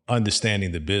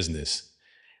understanding the business.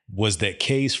 Was that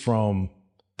case from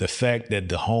the fact that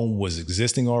the home was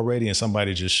existing already and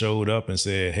somebody just showed up and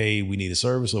said, hey, we need a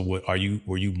service? Or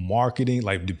were you marketing?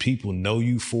 Like, do people know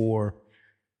you for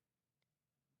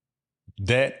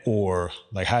that? Or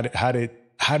like, how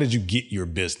did you get your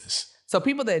business? So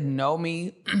people that know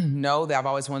me know that I've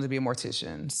always wanted to be a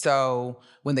mortician. So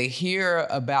when they hear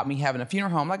about me having a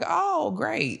funeral home, like, oh,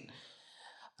 great.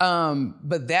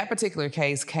 But that particular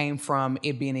case came from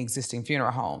it being an existing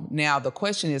funeral home. Now, the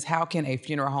question is, how can a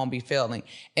funeral home be failing?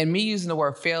 And me using the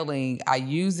word failing, I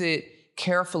use it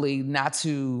carefully not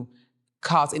to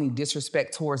cause any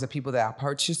disrespect towards the people that I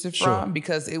purchased it from,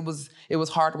 because it was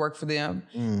hard work for them.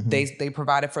 They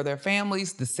provided for their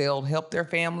families. The sale helped their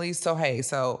families. So, hey,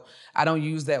 I don't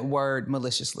use that word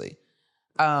maliciously.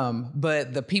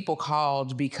 But the people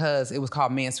called because it was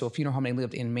called Mansfield Funeral Home. They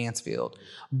lived in Mansfield.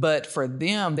 But for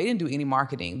them, they didn't do any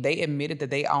marketing. They admitted that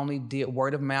they only did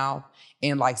word of mouth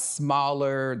and like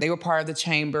smaller, they were part of the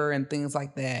chamber and things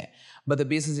like that. But the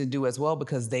business didn't do as well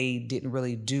because they didn't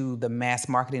really do the mass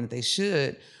marketing that they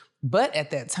should. But at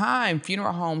that time,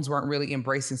 funeral homes weren't really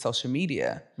embracing social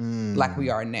media like we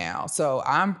are now. So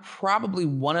I'm probably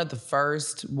one of the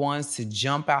first ones to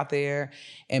jump out there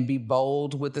and be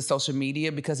bold with the social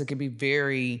media because it can be a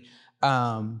very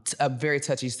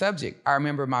touchy subject. I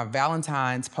remember my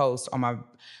Valentine's post on my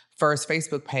first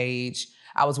Facebook page.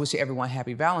 I was wishing everyone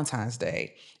happy Valentine's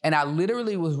Day. And I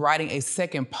literally was writing a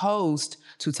second post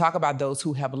to talk about those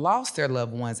who have lost their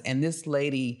loved ones. And this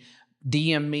lady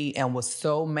DM'd me and was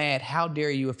so mad. How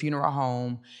dare you, a funeral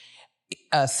home,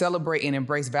 celebrate and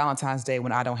embrace Valentine's Day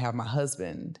when I don't have my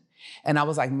husband? And I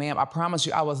was like, ma'am, I promise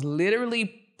you, I was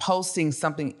literally posting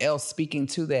something else speaking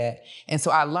to that. And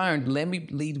so I learned, let me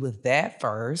lead with that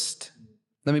first.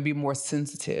 Let me be more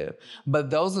sensitive.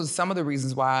 But those are some of the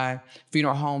reasons why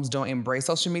funeral homes don't embrace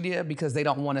social media, because they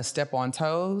don't want to step on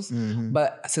toes.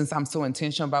 But since I'm so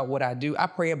intentional about what I do, I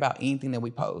pray about anything that we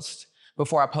post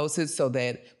before I post it so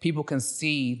that people can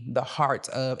see the heart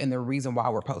of and the reason why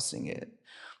we're posting it.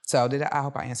 So I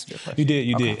hope I answered your question.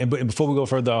 You did. And before we go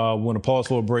further, I want to pause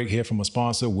for a break here from a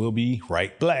sponsor. We'll be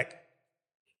right back.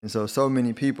 And so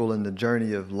many people in the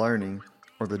journey of learning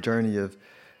or the journey of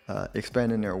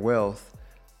expanding their wealth,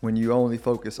 when you only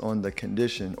focus on the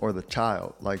condition or the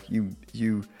child, like you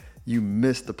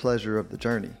miss the pleasure of the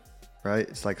journey, right?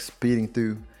 It's like speeding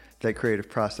through that creative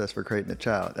process for creating a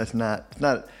child. That's not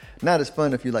as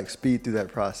fun if you like speed through that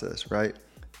process, right?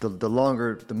 The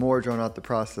longer, the more drawn out the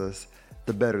process,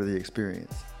 the better the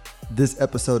experience. This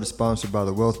episode is sponsored by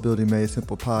the Wealth Building Made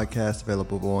Simple podcast,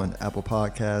 available on Apple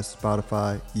Podcasts,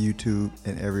 Spotify, YouTube,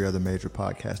 and every other major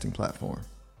podcasting platform.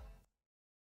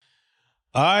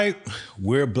 All right,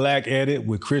 we're Black Edit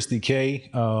with Christy K.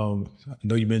 I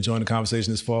know you've been enjoying the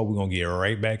conversation this far. We're going to get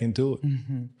right back into it.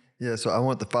 Mm-hmm. Yeah, so I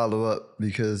want to follow up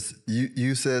because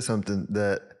you said something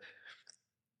that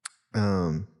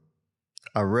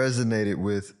I resonated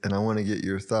with, and I want to get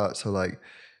your thoughts. So like,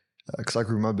 because I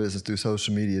grew my business through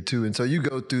social media too. And so you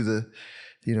go through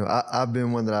I've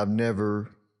been one that I've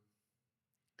never,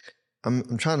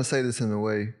 I'm trying to say this in a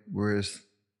way where it's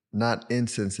not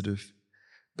insensitive,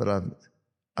 but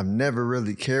I've never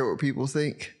really cared what people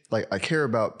think. Like I care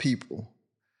about people.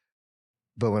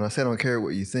 But when I say I don't care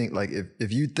what you think, like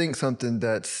if you think something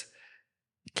that's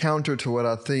counter to what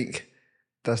I think,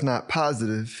 that's not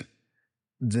positive,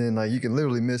 then like you can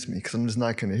literally miss me because I'm just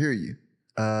not going to hear you.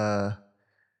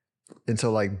 And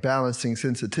so like balancing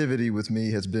sensitivity with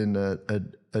me has been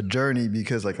a journey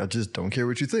because like I just don't care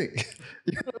what you think,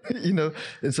 you know.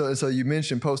 And so you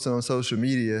mentioned posting on social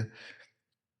media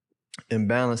and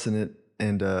balancing it,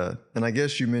 and I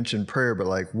guess you mentioned prayer, but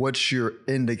like what's your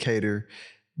indicator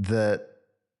that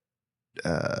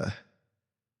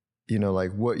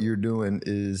like what you're doing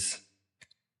is,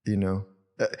 because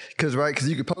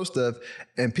you could post stuff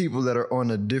and people that are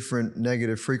on a different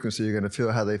negative frequency are going to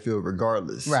feel how they feel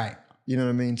regardless. Right. You know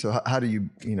what I mean? So how do you,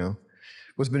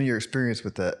 what's been your experience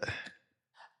with that?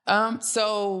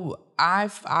 So I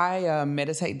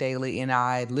meditate daily and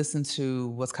I listen to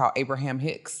what's called Abraham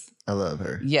Hicks. I love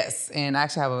her. Yes. And I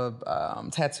actually have a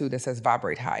tattoo that says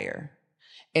vibrate higher.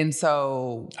 And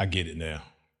so I get it now.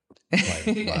 I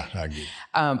get it.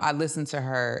 I listen to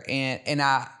her and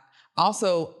I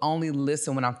also only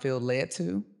listen when I feel led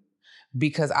to,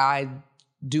 because I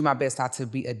do my best not to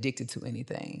be addicted to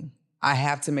anything. I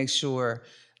have to make sure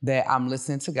that I'm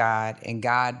listening to God and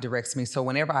God directs me. So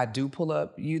whenever I do pull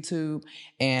up YouTube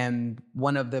and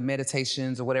one of the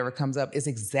meditations or whatever comes up, it's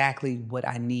exactly what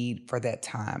I need for that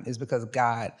time. It's because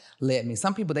God led me.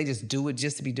 Some people, they just do it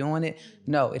just to be doing it.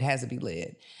 No, it has to be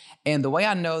led. And the way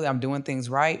I know that I'm doing things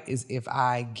right is if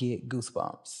I get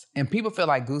goosebumps. And people feel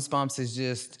like goosebumps is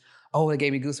just, oh, it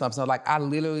gave me goosebumps. No, like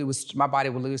my body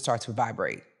would literally start to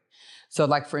vibrate. So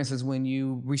like, for instance, when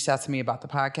you reached out to me about the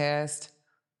podcast,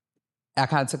 I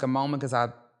kind of took a moment because I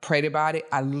prayed about it.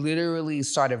 I literally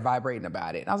started vibrating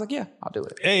about it. And I was like, yeah, I'll do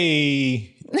it.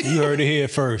 Hey, you heard it here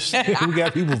first. We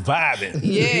got people vibing.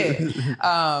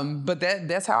 Yeah. But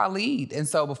that's how I lead. And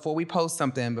so before we post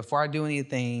something, before I do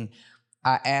anything,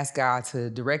 I ask God to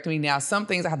direct me. Now, some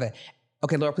things I have to,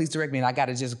 okay, Lord, please direct me. And I got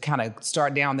to just kind of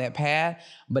start down that path.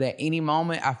 But at any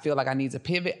moment, I feel like I need to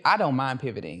pivot. I don't mind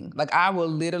pivoting. Like I will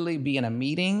literally be in a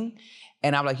meeting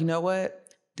and I'm like, you know what?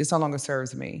 This no longer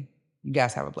serves me. You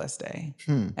guys have a blessed day.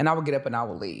 And I will get up and I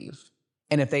will leave.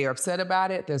 And if they are upset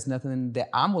about it, there's nothing that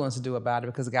I'm willing to do about it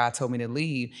because God told me to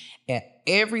leave. And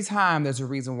every time there's a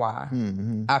reason why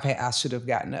I should have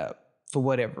gotten up for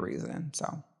whatever reason.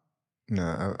 So.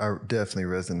 No, I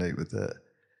definitely resonate with that.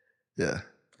 Yeah.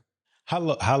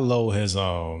 How low has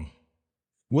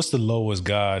what's the lowest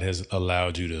God has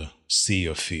allowed you to see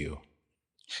or feel?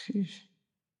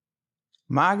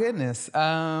 My goodness.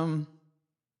 Having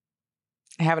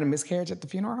a miscarriage at the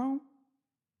funeral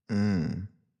home.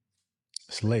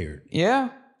 It's layered.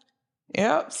 Yeah.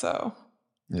 Yep. So.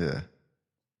 Yeah.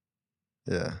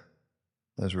 Yeah.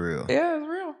 That's real. Yeah, it's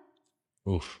real.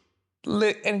 Oof.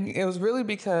 And it was really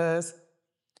because,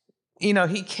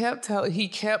 he kept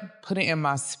putting in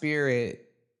my spirit,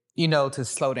 to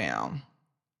slow down.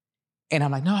 And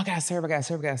I'm like, no, I gotta serve.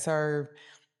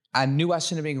 I knew I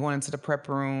shouldn't have been going into the prep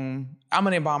room. I'm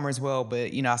an embalmer as well,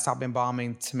 but I stopped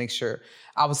embalming to make sure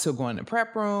I was still going to the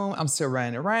prep room. I'm still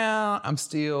running around. I'm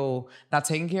still not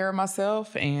taking care of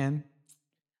myself. And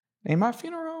in my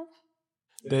funeral,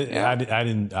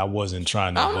 I wasn't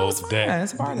trying to vote that.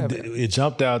 That's part of it. It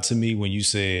jumped out to me when you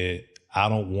said, I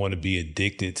don't want to be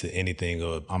addicted to anything,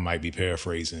 or I might be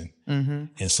paraphrasing. And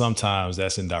sometimes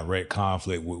that's in direct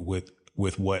conflict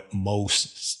with what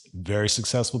most very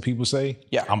successful people say.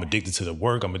 Yeah. I'm addicted to the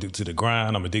work. I'm addicted to the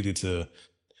grind. I'm addicted to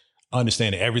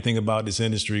understanding everything about this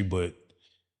industry. But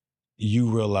you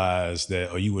realize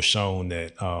that, or you were shown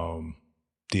that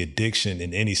the addiction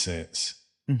in any sense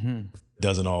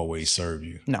doesn't always serve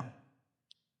you. No.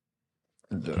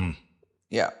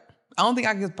 Yeah. I don't think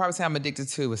I could probably say I'm addicted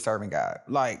to is serving God.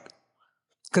 Like,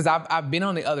 because I've been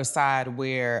on the other side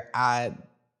where I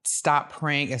stopped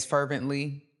praying as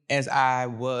fervently as I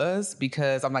was,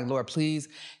 because I'm like, Lord, please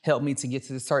help me to get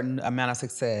to a certain amount of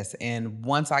success. And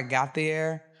once I got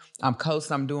there, I'm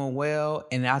coasting, I'm doing well.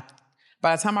 And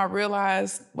By the time I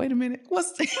realized, wait a minute,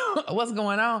 what's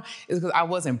going on? Is because I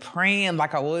wasn't praying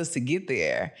like I was to get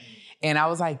there. And I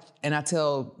was like, and I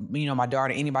tell, my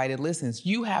daughter, anybody that listens,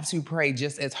 you have to pray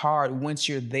just as hard once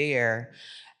you're there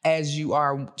as you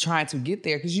are trying to get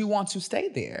there, because you want to stay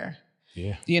there.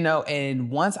 Yeah. And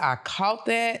once I caught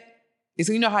that, it's,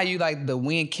 how you like the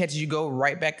wind catches you go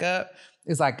right back up.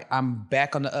 It's like I'm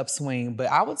back on the upswing. But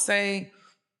I would say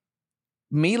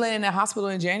me laying in the hospital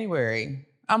in January,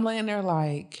 I'm laying there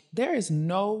like, there is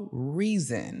no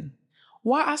reason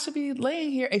why I should be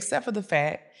laying here except for the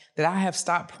fact that I have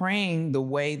stopped praying the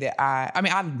way that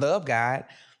I love God.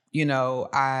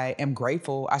 I am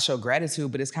grateful. I show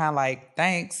gratitude, but it's kind of like,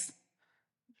 thanks.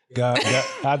 God,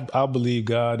 I believe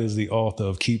God is the author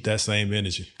of keep that same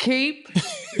energy. Keep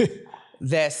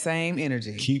that same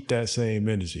energy. Keep that same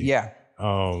energy. Yeah.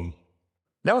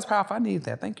 That was powerful. I needed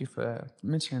that. Thank you for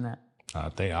mentioning that. I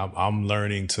think I'm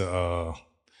learning to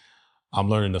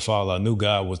follow. I knew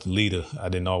God was the leader. I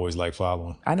didn't always like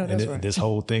following. I know that's right. This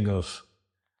whole thing of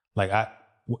like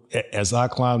as I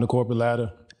climbed the corporate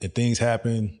ladder and things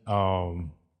happen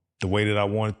the way that I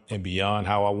wanted and beyond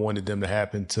how I wanted them to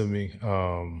happen to me,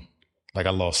 like I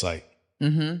lost sight.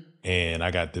 Mm-hmm. And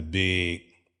I got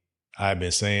I've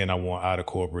been saying I want out of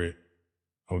corporate.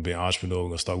 I'm gonna be an entrepreneur.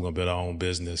 We're gonna build our own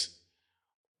business.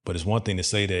 But it's one thing to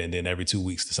say that, and then every 2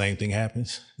 weeks the same thing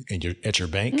happens, and you're at your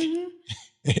bank.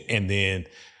 Mm-hmm. And then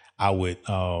I would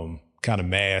kind of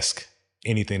mask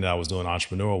anything that I was doing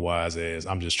entrepreneurial wise as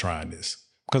I'm just trying this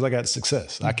because I got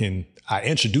success. Mm-hmm. I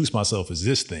introduced myself as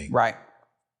this thing. Right.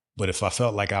 But if I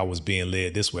felt like I was being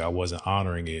led this way, I wasn't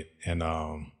honoring it. And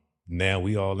now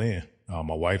we all in,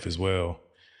 my wife as well.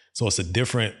 So it's a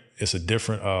different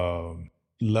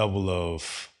level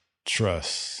of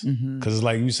trust. Mm-hmm. Cause it's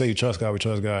like you say you trust God, we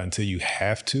trust God until you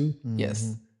have to.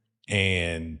 Yes.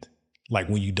 And like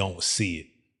when you don't see it.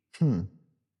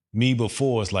 Me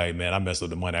before, it's like, man, I messed up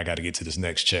the money. I got to get to this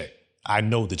next check. I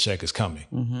know the check is coming.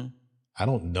 Mm-hmm. I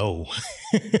don't know.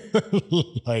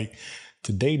 Like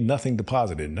today, nothing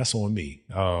deposited, and that's on me.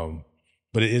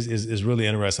 But it's really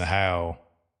interesting how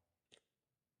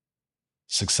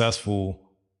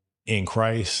successful in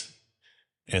Christ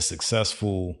and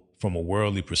successful from a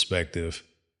worldly perspective,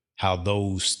 how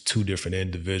those two different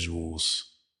individuals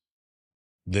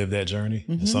live that journey.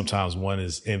 Mm-hmm. And sometimes one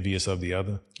is envious of the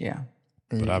other. Yeah.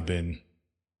 But I've been.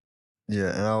 Yeah.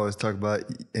 And I always talk about,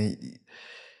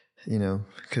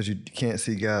 because you can't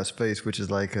see God's face, which is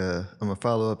like, I'm going to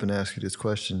follow up and ask you this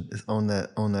question. It's on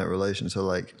that relation. So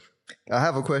like, I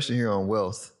have a question here on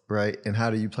wealth, right? And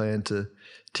how do you plan to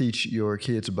teach your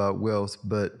kids about wealth?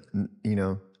 But,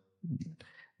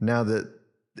 now that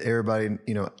everybody,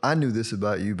 I knew this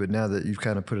about you, but now that you've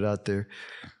kind of put it out there,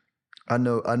 I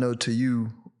know to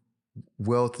you,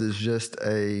 wealth is just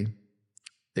a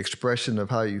expression of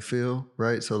how you feel,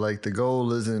 right? So like the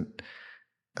goal isn't,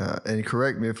 and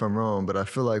correct me if I'm wrong, but I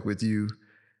feel like with you,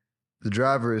 the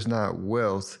driver is not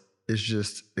wealth, it's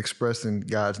just expressing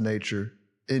God's nature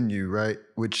in you, right?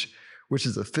 Which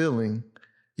is a feeling,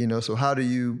 so how do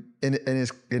you,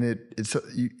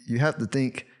 you have to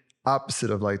think opposite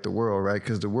of like the world, right?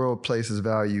 Because the world places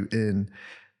value in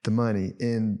the money,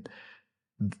 in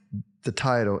the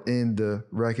title, in the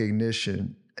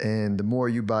recognition. And the more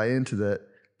you buy into that,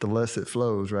 the less it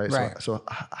flows, right? So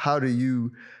how do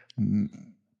you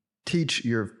teach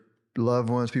your loved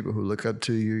ones, people who look up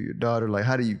to you, your daughter, like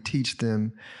how do you teach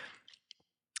them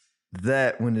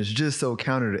that when it's just so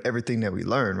counter to everything that we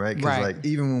learn, right? Because like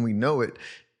even when we know it,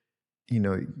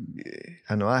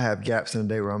 I know I have gaps in the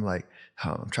day where I'm like,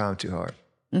 oh, I'm trying too hard.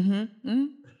 Mm-hmm. Mm-hmm.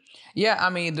 Yeah, I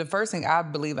mean, the first thing I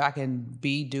believe I can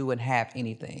be, do, and have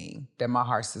anything that my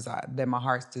heart's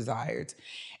desired.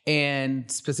 And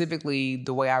specifically,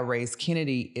 the way I raised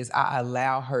Kennedy is I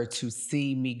allow her to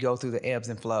see me go through the ebbs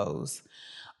and flows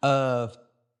of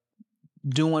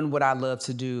doing what I love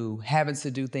to do, having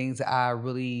to do things that I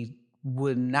really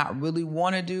would not really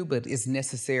want to do, but it's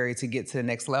necessary to get to the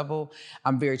next level.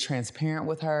 I'm very transparent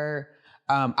with her.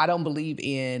 I don't believe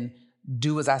in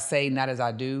do as I say, not as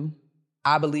I do.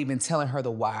 I believe in telling her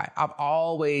the why. I've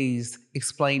always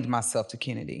explained myself to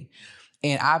Kennedy,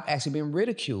 and I've actually been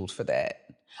ridiculed for that.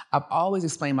 I've always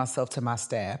explained myself to my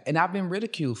staff, and I've been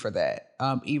ridiculed for that.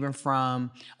 Even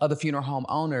from other funeral home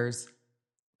owners,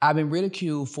 I've been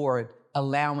ridiculed for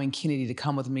allowing Kennedy to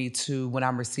come with me to when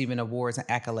I'm receiving awards and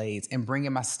accolades, and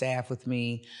bringing my staff with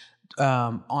me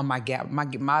on my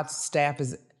my staff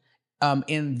is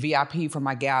in VIP for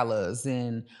my galas,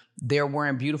 and they're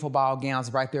wearing beautiful ball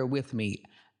gowns right there with me.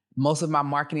 Most of my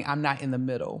marketing, I'm not in the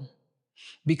middle.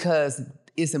 because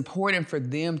it's important for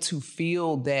them to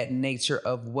feel that nature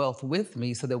of wealth with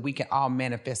me so that we can all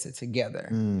manifest it together.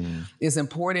 It's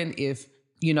important if,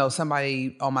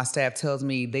 somebody on my staff tells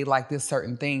me they like this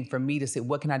certain thing, for me to say,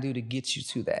 what can I do to get you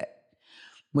to that?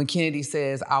 When Kennedy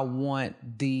says, I want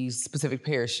these specific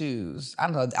pair of shoes,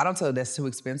 I don't tell her that's too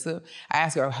expensive. I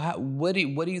ask her, what do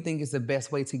you think is the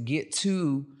best way to get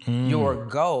to your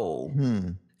goal?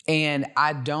 And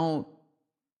I don't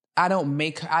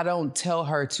tell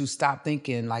her to stop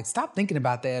thinking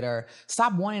about that or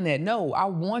stop wanting that. No, I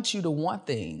want you to want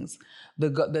things.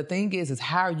 The thing is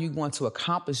how are you going to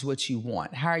accomplish what you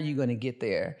want? How are you going to get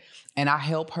there? And I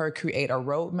help her create a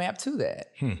roadmap to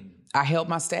that. I help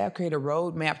my staff create a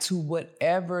roadmap to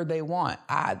whatever they want.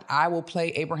 I will play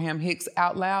Abraham Hicks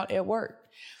out loud at work.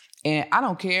 And I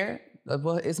don't care.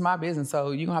 Well, it's my business, so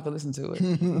you're going to have to listen to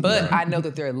it. But I know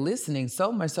that they're listening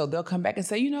so much, so they'll come back and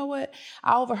say, you know what?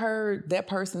 I overheard that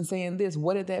person saying this.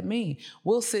 What did that mean?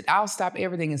 I'll stop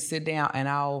everything and sit down, and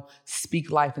I'll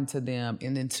speak life into them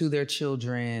and then to their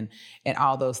children and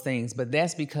all those things. But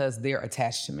that's because they're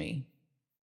attached to me.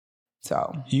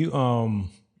 So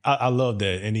I love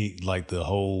that. The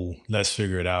whole let's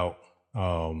figure it out.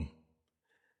 A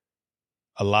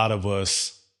lot of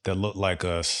us that look like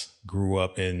us grew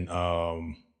up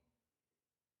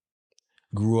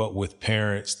with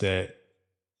parents that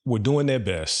were doing their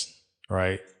best,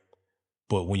 right?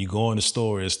 But when you go in the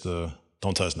store, it's don't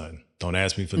touch nothing. Don't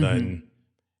ask me for nothing.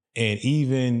 And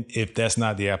even if that's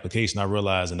not the application, I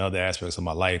realize in other aspects of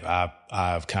my life,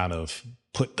 I've kind of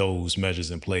put those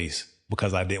measures in place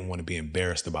because I didn't want to be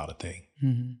embarrassed about a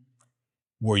thing.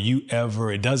 Were you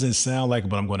ever, it doesn't sound like it,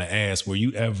 but I'm going to ask, were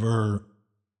you ever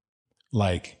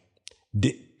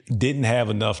didn't have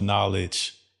enough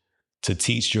knowledge to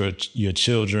teach your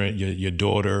children, your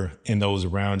daughter and those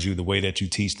around you the way that you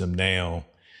teach them now?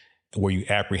 Were you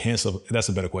apprehensive? That's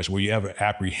a better question. Were you ever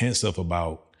apprehensive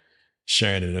about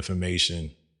sharing that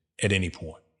information at any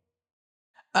point?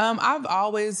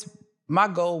 My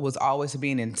goal was always to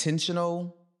be an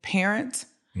intentional parent,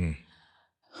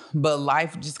 but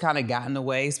life just kind of got in the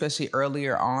way, especially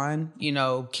earlier on.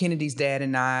 Kennedy's dad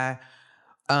and I,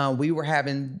 we were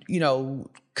having,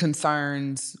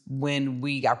 concerns when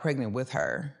we got pregnant with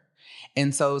her.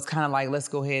 And so it's kind of like, let's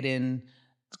go ahead and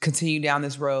continue down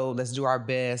this road. Let's do our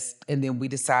best. And then we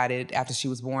decided after she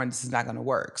was born, this is not going to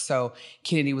work. So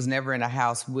Kennedy was never in a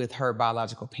house with her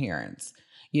biological parents,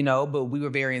 but we were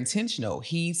very intentional.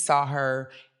 He saw her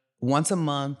once a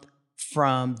month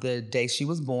from the day she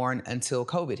was born until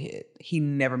COVID hit. He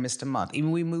never missed a month.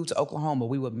 Even when we moved to Oklahoma,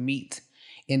 we would meet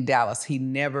in Dallas. He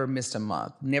never missed a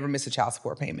month, never missed a child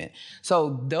support payment.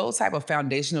 So those type of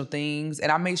foundational things, and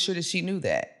I made sure that she knew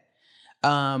that.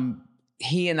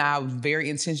 He and I were very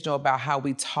intentional about how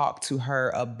we talked to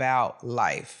her about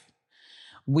life.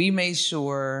 We made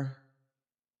sure,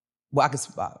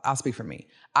 I'll speak for me.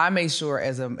 I made sure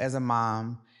as a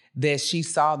mom that she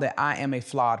saw that I am a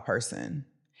flawed person.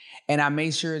 And I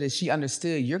made sure that she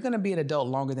understood you're going to be an adult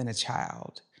longer than a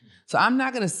child. So I'm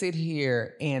not going to sit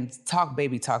here and talk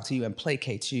baby talk to you and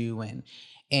placate you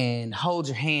and hold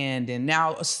your hand. And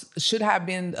now, should I have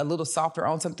been a little softer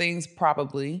on some things?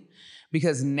 Probably.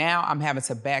 Because now I'm having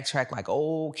to backtrack like,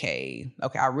 okay,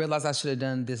 I realize I should have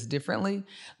done this differently.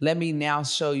 Let me now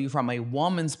show you from a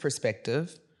woman's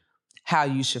perspective how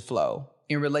you should flow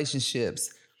in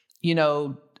relationships.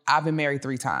 I've been married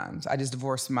 3 times. I just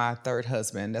divorced my 3rd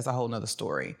husband. That's a whole nother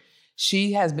story.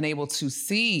 She has been able to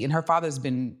see, and her father's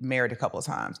been married a couple of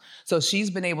times. So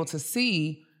she's been able to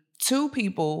see 2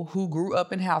 people who grew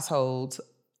up in households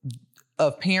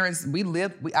of parents.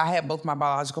 I had both my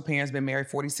biological parents been married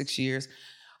 46 years.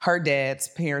 Her dad's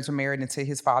parents were married until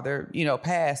his father,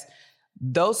 passed.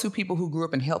 Those 2 people who grew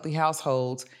up in healthy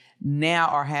households now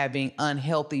are having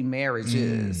unhealthy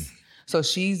marriages. So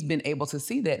she's been able to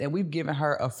see that, and we've given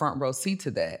her a front row seat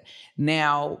to that.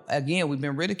 Now, again, we've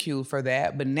been ridiculed for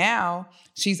that, but now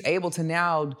she's able to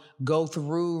now go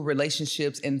through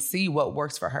relationships and see what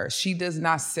works for her. She does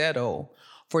not settle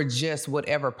for just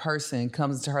whatever person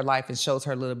comes into her life and shows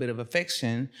her a little bit of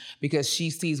affection, because she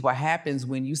sees what happens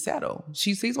when you settle.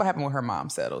 She sees what happened when her mom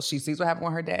settles. She sees what happened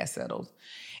when her dad settles.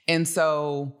 And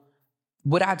so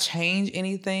would I change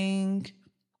anything?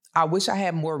 I wish I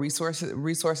had more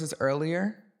resources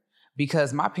earlier,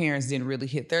 because my parents didn't really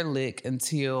hit their lick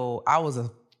until I was a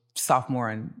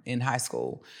sophomore in high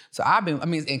school. So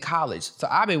in college. So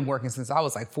I've been working since I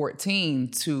was like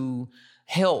 14 to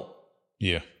help.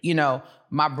 Yeah.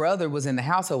 My brother was in the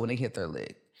household when they hit their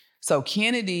lick. So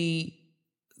Kennedy,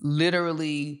 I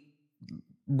literally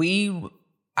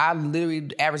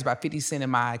averaged about 50 cents in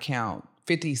my account,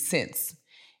 50 cents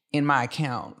in my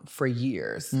account for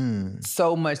years.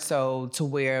 So much so to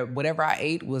where whatever I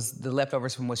ate was the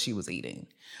leftovers from what she was eating.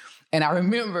 And I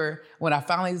remember when I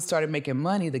finally started making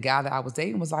money, the guy that I was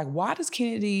dating was like, why does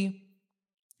Kennedy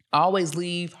always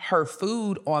leave her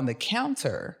food on the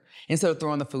counter instead of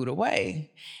throwing the food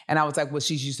away? And I was like, well,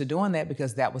 she's used to doing that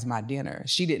because that was my dinner.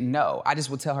 She didn't know. I just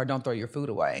would tell her, don't throw your food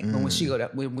away. But when she go to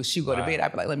bed,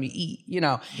 I'd be like, let me eat,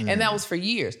 And that was for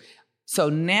years. So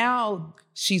now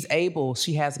she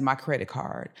has my credit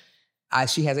card.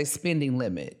 She has a spending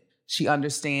limit. She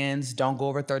understands, don't go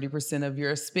over 30% of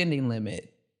your spending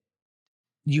limit.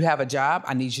 You have a job,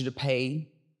 I need you to pay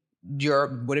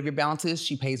whatever your balance is,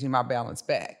 she pays me my balance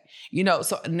back.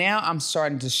 So now I'm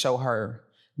starting to show her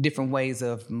different ways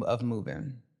of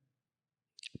moving.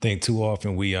 I think too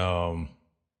often we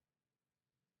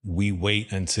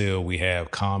wait until we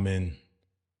have common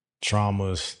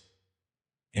traumas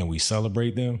and we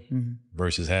celebrate them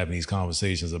versus having these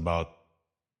conversations about,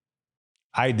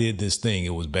 I did this thing,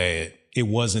 it was bad. It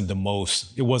wasn't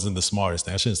the smartest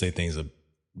thing. I shouldn't say things are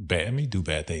bad. I mean, do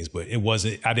bad things, but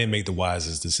I didn't make the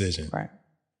wisest decision. Right.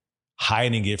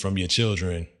 Hiding it from your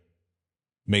children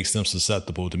makes them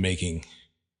susceptible to making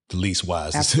the least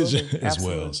wise decision as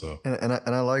well. So, and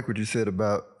I like what you said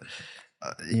about,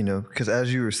 because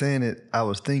as you were saying it, I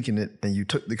was thinking it, and you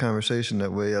took the conversation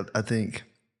that way. I think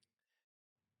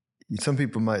some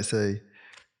people might say,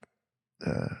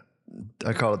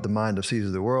 I call it the mind of Caesar.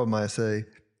 The world might say,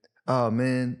 oh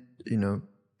man,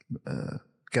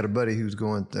 got a buddy who's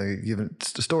going, giving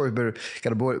the story's better.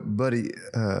 Got a buddy,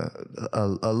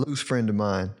 a loose friend of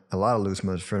mine, a lot of loose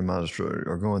friends of mine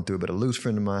are going through it, but a loose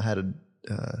friend of mine had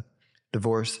a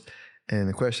divorce. And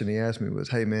the question he asked me was,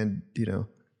 hey man,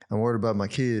 I'm worried about my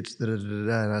kids,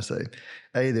 And I say,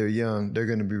 hey, they're young, they're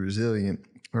going to be resilient.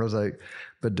 And I was like,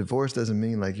 but divorce doesn't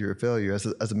mean like you're a failure. As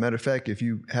a matter of fact, if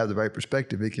you have the right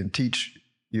perspective, it can teach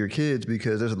your kids,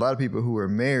 because there's a lot of people who are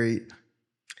married.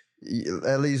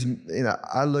 At least,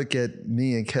 I look at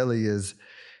me and Kelly as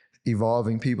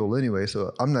evolving people anyway.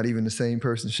 So I'm not even the same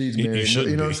person she's married.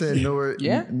 You know what I'm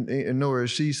saying? Nowhere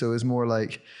is she. So it's more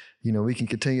like, we can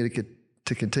continue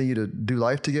to do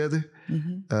life together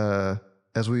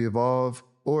as we evolve,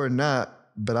 or not.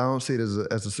 But I don't see it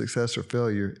as a success or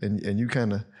failure. And you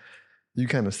kind of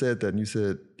said that, and you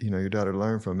said, your daughter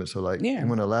learned from it. So you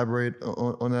want to elaborate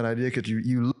on that idea? Because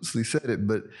you loosely said it,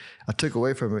 but I took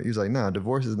away from it. He was like, nah,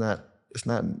 divorce is not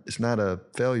a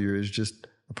failure. It's just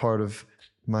a part of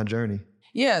my journey.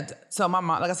 Yeah. So my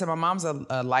mom, like I said, my mom's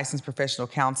a licensed professional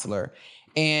counselor.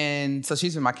 And so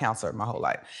she's been my counselor my whole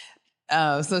life.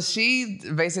 So she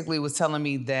basically was telling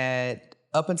me that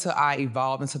up until I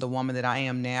evolved into the woman that I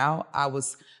am now, I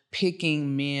was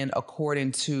picking men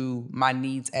according to my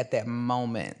needs at that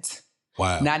moment.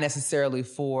 Wow. Not necessarily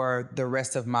for the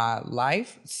rest of my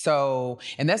life. So,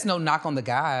 and that's no knock on the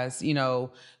guys.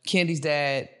 Kennedy's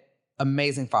dad,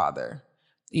 amazing father.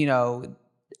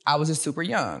 I was just super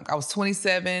young. I was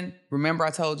 27. Remember I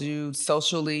told you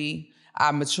socially,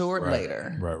 I matured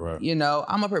later. Right.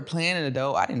 I'm up here playing an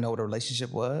adult. I didn't know what a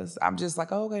relationship was. I'm just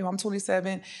like, oh, okay, well, I'm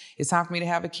 27. It's time for me to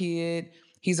have a kid.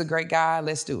 He's a great guy.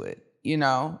 Let's do it.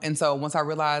 And so once I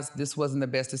realized this wasn't the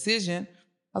best decision,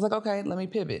 I was like, okay, let me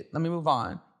pivot. Let me move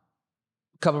on.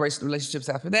 A couple of relationships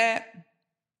after that,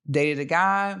 dated a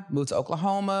guy, moved to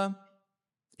Oklahoma.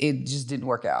 It just didn't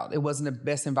work out. It wasn't the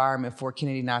best environment for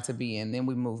Kennedy not to be in. Then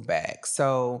we moved back.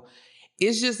 So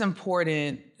it's just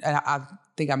important. And I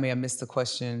think I may have missed the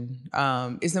question.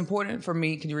 It's important for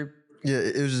me. Can you Yeah,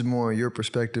 it was just more your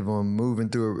perspective on moving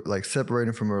through,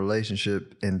 separating from a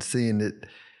relationship and seeing it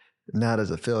not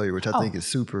as a failure, which I think is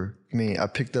super. I mean, I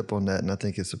picked up on that, and I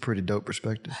think it's a pretty dope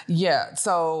perspective. Yeah.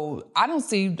 So I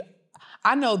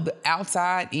know the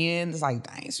outside in, it's like,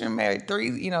 dang, she's been married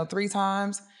three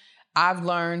times. I've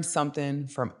learned something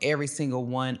from every single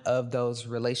one of those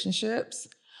relationships.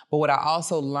 But what I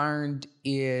also learned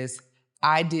is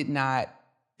I did not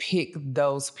pick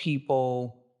those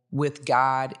people with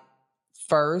God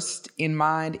first in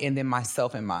mind and then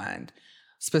myself in mind.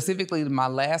 Specifically, my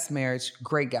last marriage,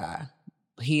 great guy.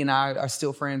 He and I are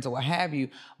still friends or what have you,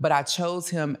 but I chose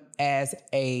him as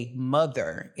a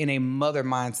mother, in a mother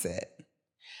mindset.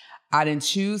 I didn't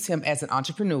choose him as an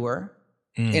entrepreneur,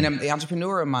 in an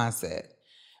entrepreneurial mindset,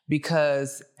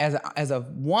 because as a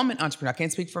woman entrepreneur, I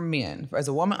can't speak for men, as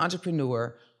a woman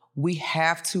entrepreneur, we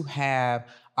have to have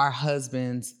our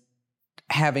husbands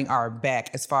having our back,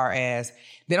 as far as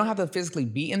they don't have to physically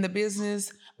be in the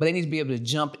business, but they need to be able to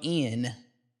jump in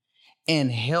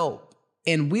and help.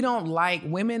 And we don't like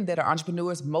women that are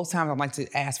entrepreneurs. Most times I like to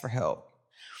ask for help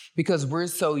because we're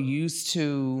so used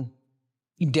to,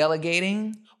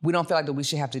 delegating, we don't feel like that we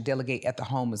should have to delegate at the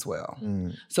home as well.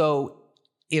 So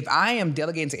if I am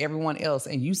delegating to everyone else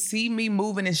and you see me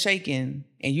moving and shaking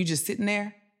and you just sitting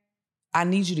there, I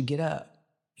need you to get up,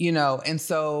 And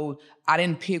so I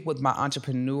didn't pick with my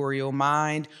entrepreneurial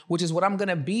mind, which is what I'm going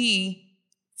to be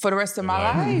for the rest of my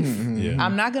life. Yeah.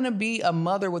 I'm not going to be a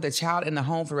mother with a child in the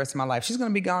home for the rest of my life. She's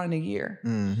going to be gone in a year,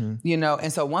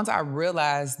 And so once I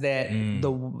realized that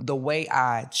the way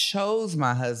I chose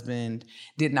my husband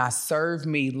did not serve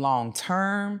me long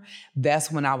term,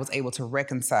 that's when I was able to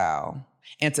reconcile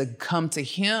and to come to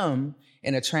him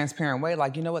in a transparent way.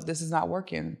 Like, you know what, this is not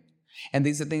working. And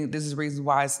these are things, this is reasons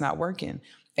why it's not working.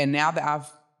 And now that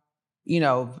I've,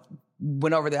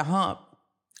 went over that hump,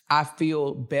 I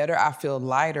feel better. I feel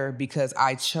lighter because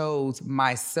I chose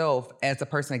myself as the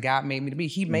person that God made me to be.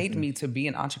 He made me to be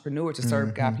an entrepreneur, to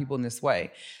serve God people in this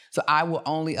way. So I will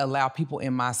only allow people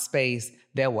in my space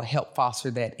that will help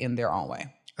foster that in their own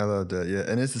way. I love that. Yeah.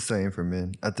 And it's the same for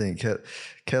men. I think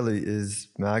Kelly is,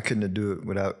 man, I couldn't do it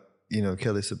without,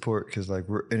 Kelly's support because like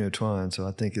we're intertwined. So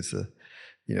I think it's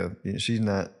she's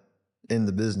not in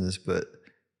the business, but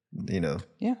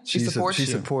she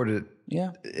supported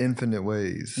infinite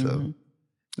ways. So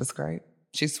that's great.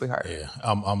 She's a sweetheart. Yeah,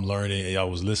 I'm learning. I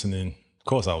was listening. Of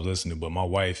course, I was listening, but my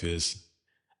wife is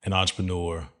an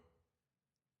entrepreneur,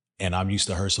 and I'm used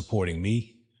to her supporting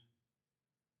me.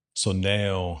 So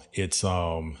now it's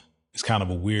kind of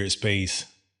a weird space,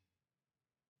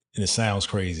 and it sounds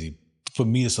crazy for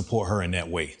me to support her in that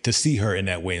way, to see her in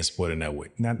that way and support her in that way.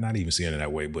 Not even seeing her in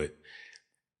that way, but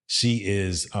she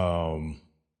is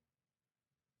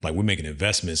like we're making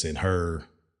investments in her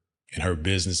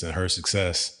business and her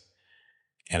success.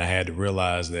 And I had to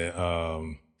realize that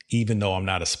even though I'm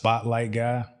not a spotlight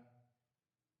guy,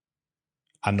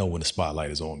 I know when the spotlight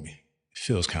is on me. It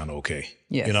feels kind of okay.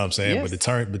 Yes. You know what I'm saying? Yes. But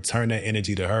to turn that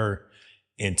energy to her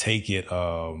and take it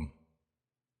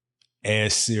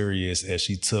as serious as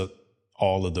she took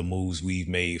all of the moves we've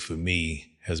made for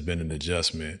me has been an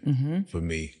adjustment for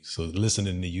me. So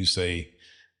listening to you say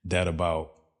that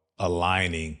about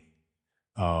aligning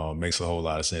makes a whole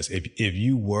lot of sense. If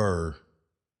you were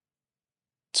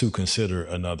to consider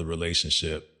another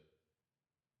relationship,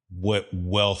 what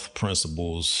wealth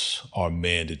principles are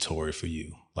mandatory for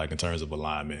you, like in terms of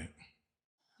alignment?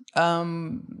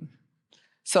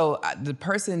 So the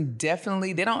person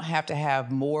definitely, they don't have to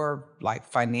have more like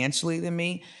financially than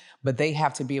me, but they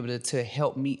have to be able to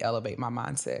help me elevate my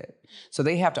mindset. So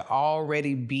they have to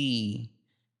already be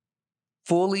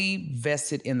fully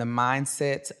vested in the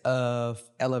mindset of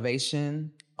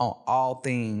elevation on all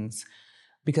things,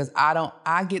 because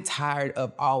I get tired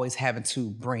of always having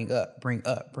to bring up.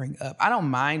 I don't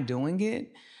mind doing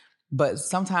it, but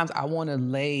sometimes I want to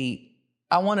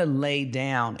lay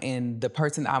down and the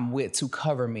person I'm with to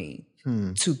cover me,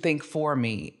 to think for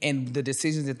me, and the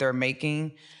decisions that they're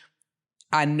making,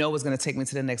 I know it's going to take me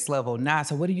to the next level.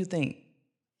 So what do you think?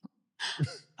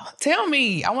 Tell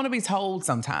me. I want to be told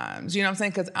sometimes. You know what I'm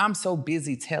saying? Because I'm so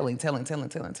busy telling.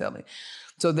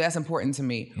 So that's important to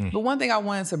me. But one thing I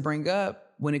wanted to bring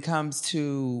up when it comes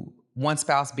to one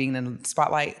spouse being in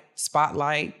the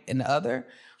spotlight and the other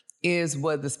is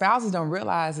what the spouses don't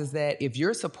realize is that if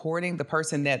you're supporting the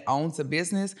person that owns the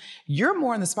business, you're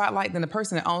more in the spotlight than the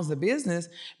person that owns the business,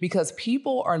 because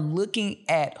people are looking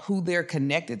at who they're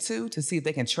connected to see if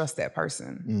they can trust that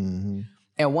person.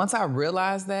 And once I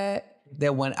realized that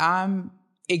when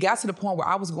it got to the point where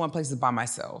I was going places by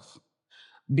myself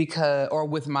or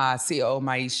with my COO,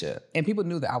 Maisha, and people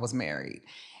knew that I was married,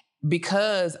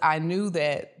 because I knew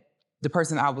that the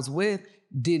person I was with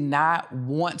did not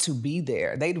want to be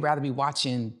there. They'd rather be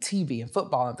watching TV and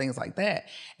football and things like that.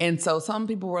 And so some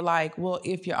people were like, well,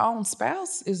 if your own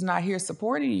spouse is not here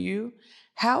supporting you,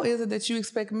 how is it that you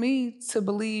expect me to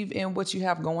believe in what you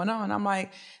have going on? I'm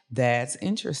like, that's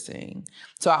interesting.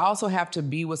 So I also have to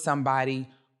be with somebody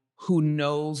who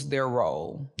knows their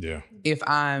role. Yeah. If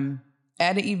I'm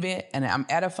at an event and I'm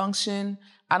at a function,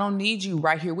 I don't need you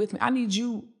right here with me. I need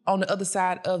you on the other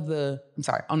side of the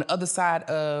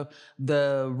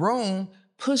room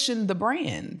pushing the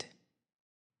brand.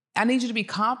 I need you to be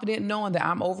confident knowing that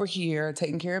I'm over here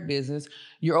taking care of business.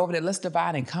 You're over there. Let's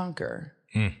divide and conquer.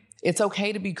 It's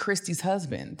okay to be Christy's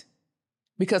husband,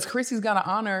 because Christy's going to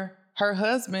honor her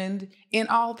husband in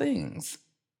all things.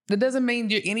 That doesn't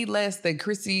mean you're any less that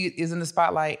Christy is in the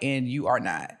spotlight and you are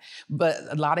not. But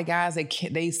a lot of guys,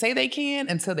 they say they can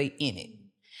until they in it.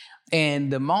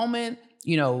 And the moment,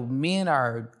 men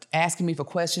are asking me for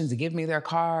questions to give me their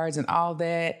cards and all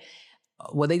that,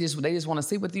 well, they just want to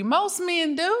sleep with you. Most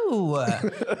men do.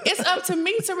 It's up to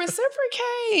me to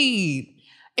reciprocate.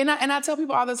 And I tell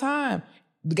people all the time,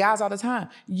 the guys all the time,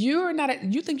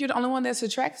 you think you're the only one that's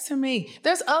attracted to me.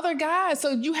 There's other guys.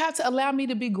 So you have to allow me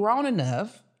to be grown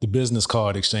enough. The business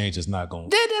card exchange is not going.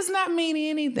 That does not mean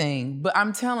anything. But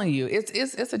I'm telling you,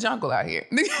 it's a jungle out here.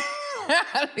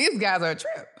 These guys are a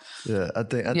trip. Yeah, I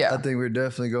think we're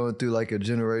definitely going through like a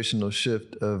generational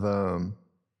shift of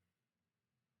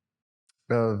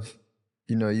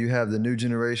you have the new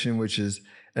generation, which is,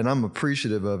 and I'm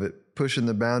appreciative of it, pushing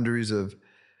the boundaries of,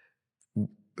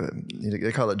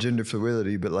 they call it gender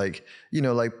fluidity, but like,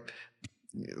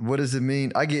 what does it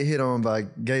mean? I get hit on by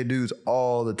gay dudes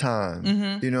all the time.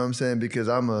 Mm-hmm. You know what I'm saying? Because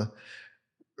I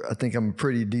think I'm a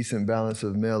pretty decent balance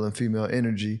of male and female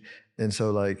energy. And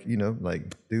so like,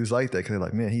 like dudes like that, because they're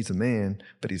like, man, he's a man,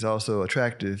 but he's also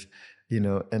attractive,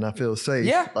 and I feel safe.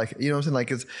 Yeah. Like, you know what I'm saying?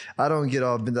 Like, I don't get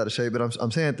all bent out of shape, but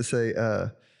I'm saying it to say,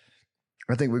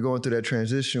 I think we're going through that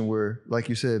transition where, like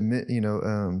you said,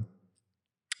 men,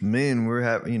 we're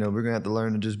going to have to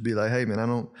learn to just be like, hey man,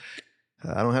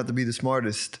 I don't have to be the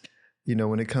smartest,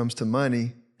 when it comes to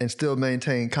money, and still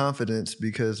maintain confidence,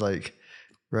 because like,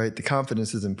 right, the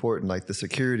confidence is important. Like the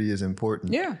security is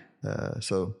important. Yeah.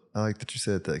 So I like that you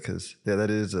said that, because that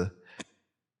is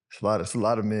it's a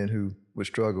lot of men who would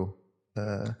struggle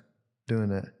doing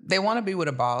that. They want to be with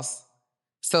a boss,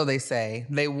 so they say.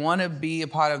 They want to be a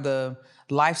part of the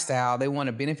lifestyle. They want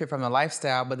to benefit from the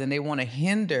lifestyle, but then they want to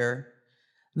hinder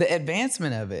the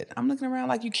advancement of it. I'm looking around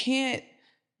like you can't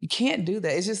do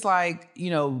that. It's just like,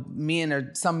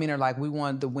 some men are like, we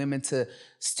want the women to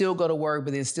still go to work,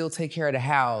 but then still take care of the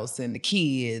house and the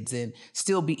kids and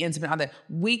still be intimate. All that.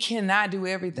 We cannot do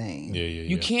everything.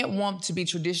 You can't want to be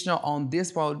traditional on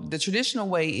this road. The traditional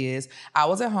way is, I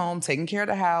was at home taking care of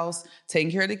the house,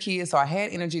 taking care of the kids, so I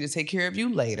had energy to take care of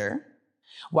you later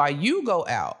while you go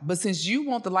out. But since you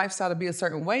want the lifestyle to be a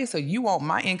certain way, so you want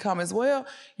my income as well,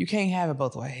 you can't have it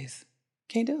both ways.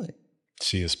 Can't do it.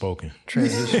 She has spoken.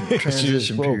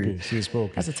 Transition period. She has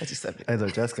spoken. That's a touchy subject. Hey,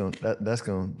 look, that's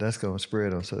gonna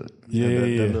spread on. So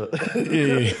yeah.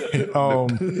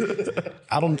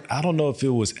 I don't know if it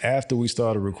was after we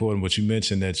started recording, but you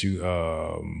mentioned that you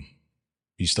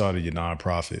started your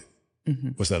nonprofit. Mm-hmm.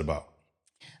 What's that about?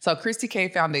 So Christy K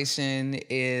Foundation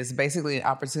is basically an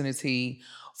opportunity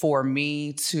for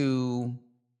me to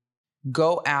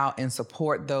go out and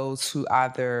support those who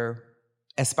either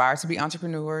aspire to be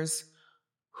entrepreneurs,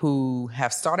 who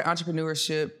have started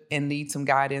entrepreneurship and need some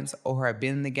guidance, or have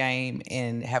been in the game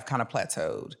and have kind of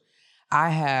plateaued. I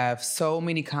have so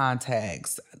many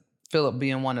contacts, Philip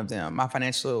being one of them, my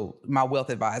wealth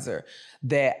advisor,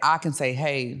 that I can say,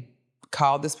 hey,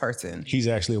 call this person. He's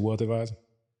actually a wealth advisor?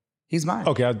 He's mine.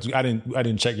 Okay, I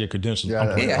didn't check your credentials.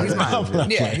 Yeah, he's mine.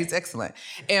 Yeah, he's excellent.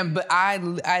 But I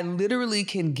literally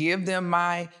can give them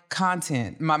my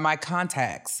content, my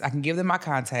contacts. I can give them my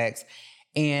contacts,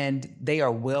 and they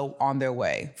are well on their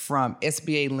way, from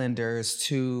SBA lenders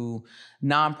to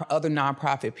other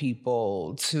nonprofit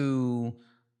people to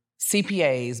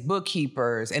CPAs,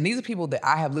 bookkeepers. And these are people that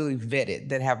I have literally vetted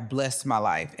that have blessed my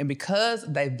life. And because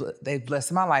they've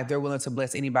blessed my life, they're willing to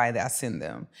bless anybody that I send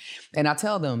them. And I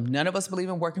tell them, none of us believe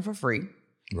in working for free.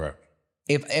 Right.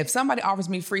 If somebody offers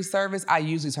me free service, I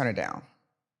usually turn it down.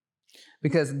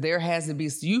 Because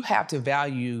you have to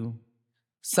value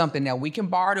something that we can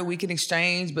barter, we can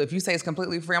exchange. But if you say it's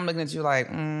completely free, I'm looking at you like,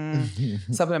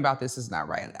 something about this is not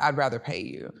right. I'd rather pay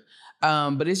you.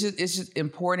 But it's just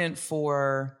important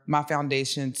for my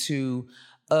foundation to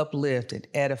uplift and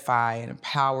edify and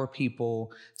empower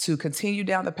people to continue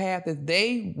down the path that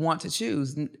they want to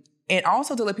choose. And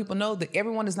also to let people know that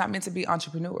everyone is not meant to be an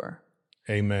entrepreneur.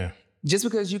 Amen. Just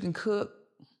because you can cook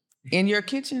in your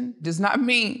kitchen does not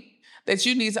mean that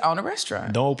you need to own a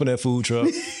restaurant. Don't open that food truck.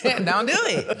 Don't do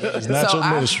it. It's not your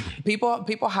ministry.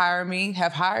 People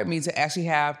have hired me to actually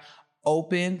have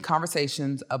open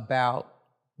conversations about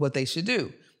what they should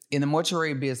do. In the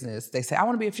mortuary business, they say, I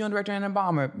want to be a funeral director and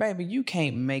embalmer. Baby, you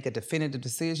can't make a definitive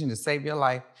decision to save your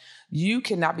life. You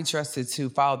cannot be trusted to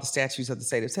follow the statutes of the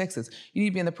state of Texas. You need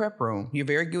to be in the prep room. You're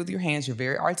very good with your hands. You're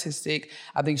very artistic.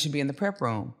 I think you should be in the prep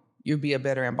room. You'll be a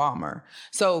better embalmer.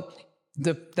 So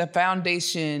the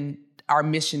foundation, our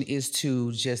mission is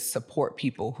to just support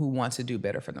people who want to do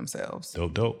better for themselves.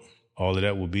 Dope. All of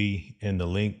that will be in the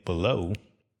link below.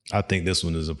 I think this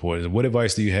one is important. What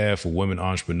advice do you have for women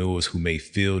entrepreneurs who may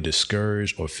feel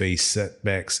discouraged or face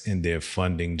setbacks in their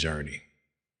funding journey?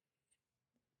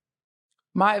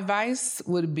 My advice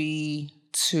would be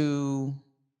to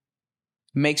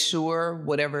make sure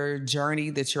whatever journey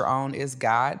that you're on is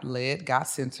God-led,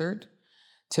 God-centered,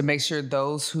 to make sure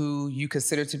those who you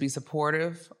consider to be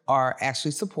supportive are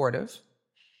actually supportive.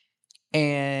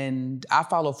 And I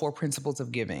follow 4 principles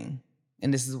of giving.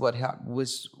 and this is what helped,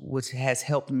 which has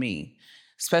helped me,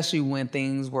 especially when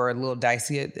things were a little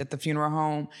dicey at the funeral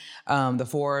home. The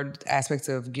 4 aspects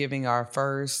of giving are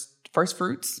first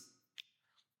fruits,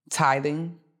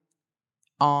 tithing,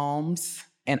 alms,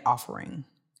 and offering.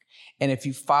 And if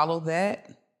you follow that,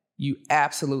 you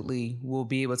absolutely will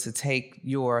be able to take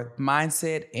your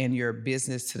mindset and your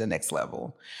business to the next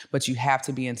level. But you have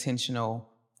to be intentional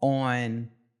on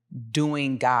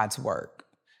doing God's work.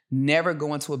 Never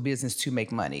go into a business to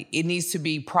make money. It needs to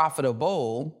be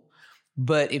profitable,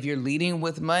 but if you're leading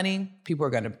with money, people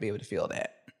are going to be able to feel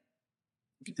that.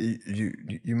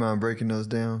 You mind breaking those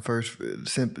down first?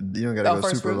 Simple. You don't got to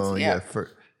go super long. Yeah.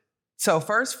 So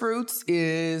first fruits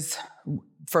is,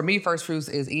 for me, first fruits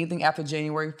is anything after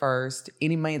January 1st,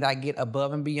 any money that I get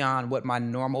above and beyond what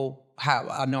how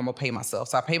I normally pay myself.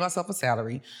 So I pay myself a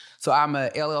salary. So I'm a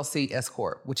LLC S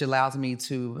Corp, which allows me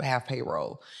to have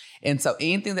payroll. And so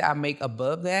anything that I make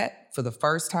above that for the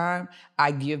first time,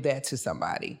 I give that to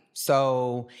somebody.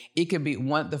 So it could be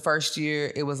the first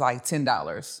year, it was like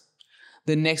 $10.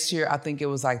 The next year, I think it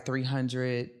was like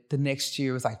 $300. The next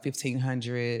year was like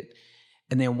 $1,500.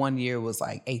 And then one year was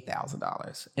like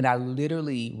 $8,000. And I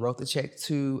literally wrote the check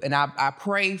and I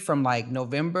prayed from like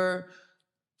November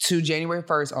to January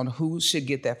 1st on who should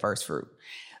get that first fruit.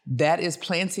 That is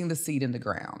planting the seed in the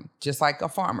ground, just like a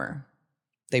farmer.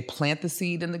 They plant the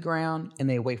seed in the ground and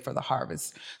they wait for the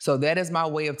harvest. So that is my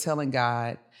way of telling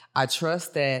God, I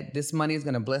trust that this money is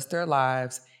going to bless their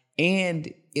lives,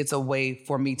 and it's a way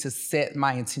for me to set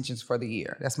my intentions for the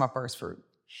year. That's my first fruit.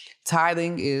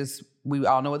 Tithing is, we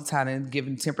all know what the tithing is,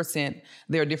 giving 10%.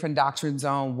 There are different doctrines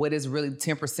on what is really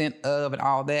 10% of and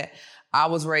all that. I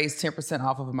was raised 10%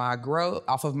 off of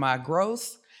my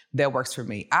gross. That works for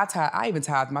me. I even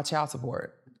tithe my child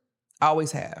support. I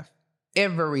always have.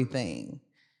 Everything.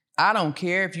 I don't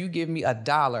care if you give me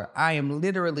 $1. I am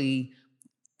literally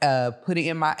putting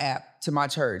in my app to my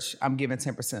church. I'm giving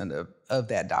 10% of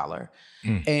that dollar.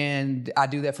 And I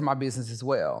do that for my business as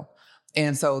well.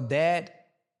 And so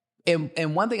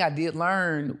and one thing I did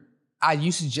learn, I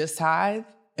used to just tithe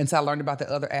until I learned about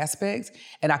the other aspects,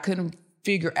 and I couldn't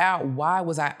figure out why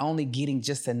was I only getting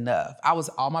just enough.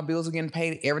 All my bills were getting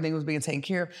paid, everything was being taken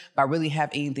care of, but I really have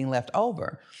anything left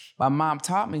over. My mom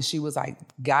taught me, she was like,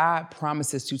 God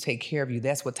promises to take care of you.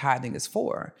 That's what tithing is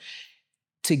for.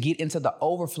 To get into the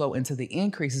overflow, into the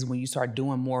increases when you start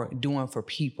doing for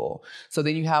people. So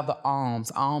then you have the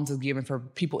alms. Alms is given for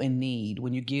people in need.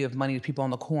 When you give money to people on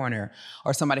the corner,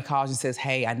 or somebody calls you and says,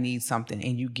 hey, I need something,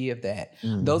 and you give that.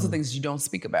 Mm-hmm. Those are things you don't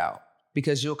speak about,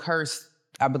 because you'll curse.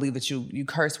 I believe that you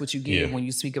curse what you give when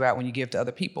you speak about when you give to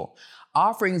other people.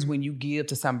 Offerings when you give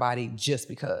to somebody just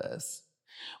because.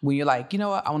 When you're like, you know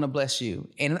what, I want to bless you.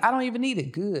 And I don't even need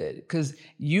it. Good. Because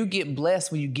you get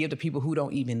blessed when you give to people who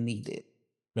don't even need it.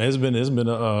 Man, it's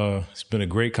been a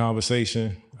great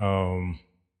conversation.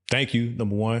 Thank you,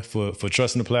 number one, for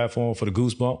trusting the platform, for the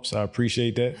goosebumps. I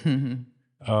appreciate that.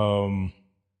 Mm-hmm.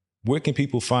 Where can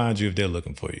people find you if they're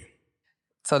looking for you?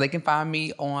 So they can find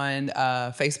me on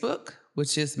Facebook,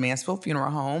 which is Mansfield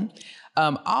Funeral Home.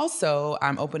 Also,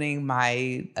 I'm opening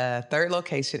my 3rd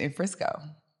location in Frisco.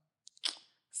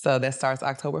 So that starts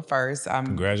October 1st.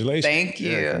 Congratulations. Thank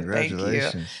you. Yeah,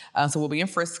 congratulations. Thank you. So we'll be in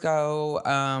Frisco.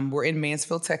 We're in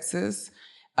Mansfield, Texas.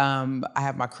 I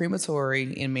have my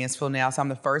crematory in Mansfield now. So I'm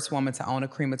the first woman to own a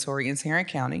crematory in Tarrant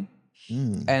County.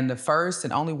 And the first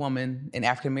and only woman in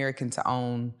African-American to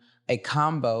own a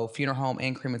combo funeral home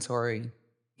and crematory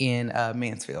in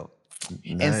Mansfield.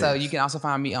 Nice. And so you can also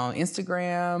find me on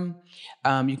Instagram.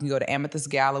 You can go to Amethyst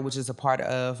Gala, which is a part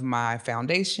of my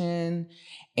foundation.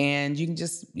 And you can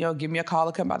just, give me a call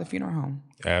or come by the funeral home.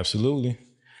 Absolutely.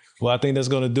 Well, I think that's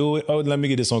going to do it. Oh, let me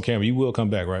get this on camera. You will come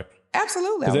back, right?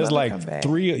 Absolutely. Because there's like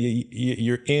 3,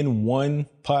 you're in one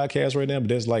podcast right now, but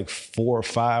there's like 4 or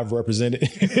 5 represented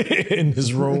in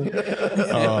this room.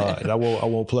 And I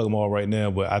won't plug them all right now,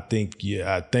 but I thank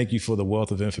you for the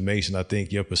wealth of information. I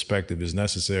think your perspective is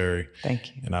necessary.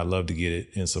 Thank you. And I'd love to get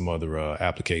it in some other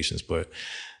applications, but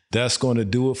that's going to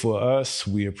do it for us.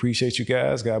 We appreciate you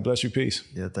guys. God bless you. Peace.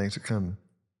 Yeah, thanks for coming.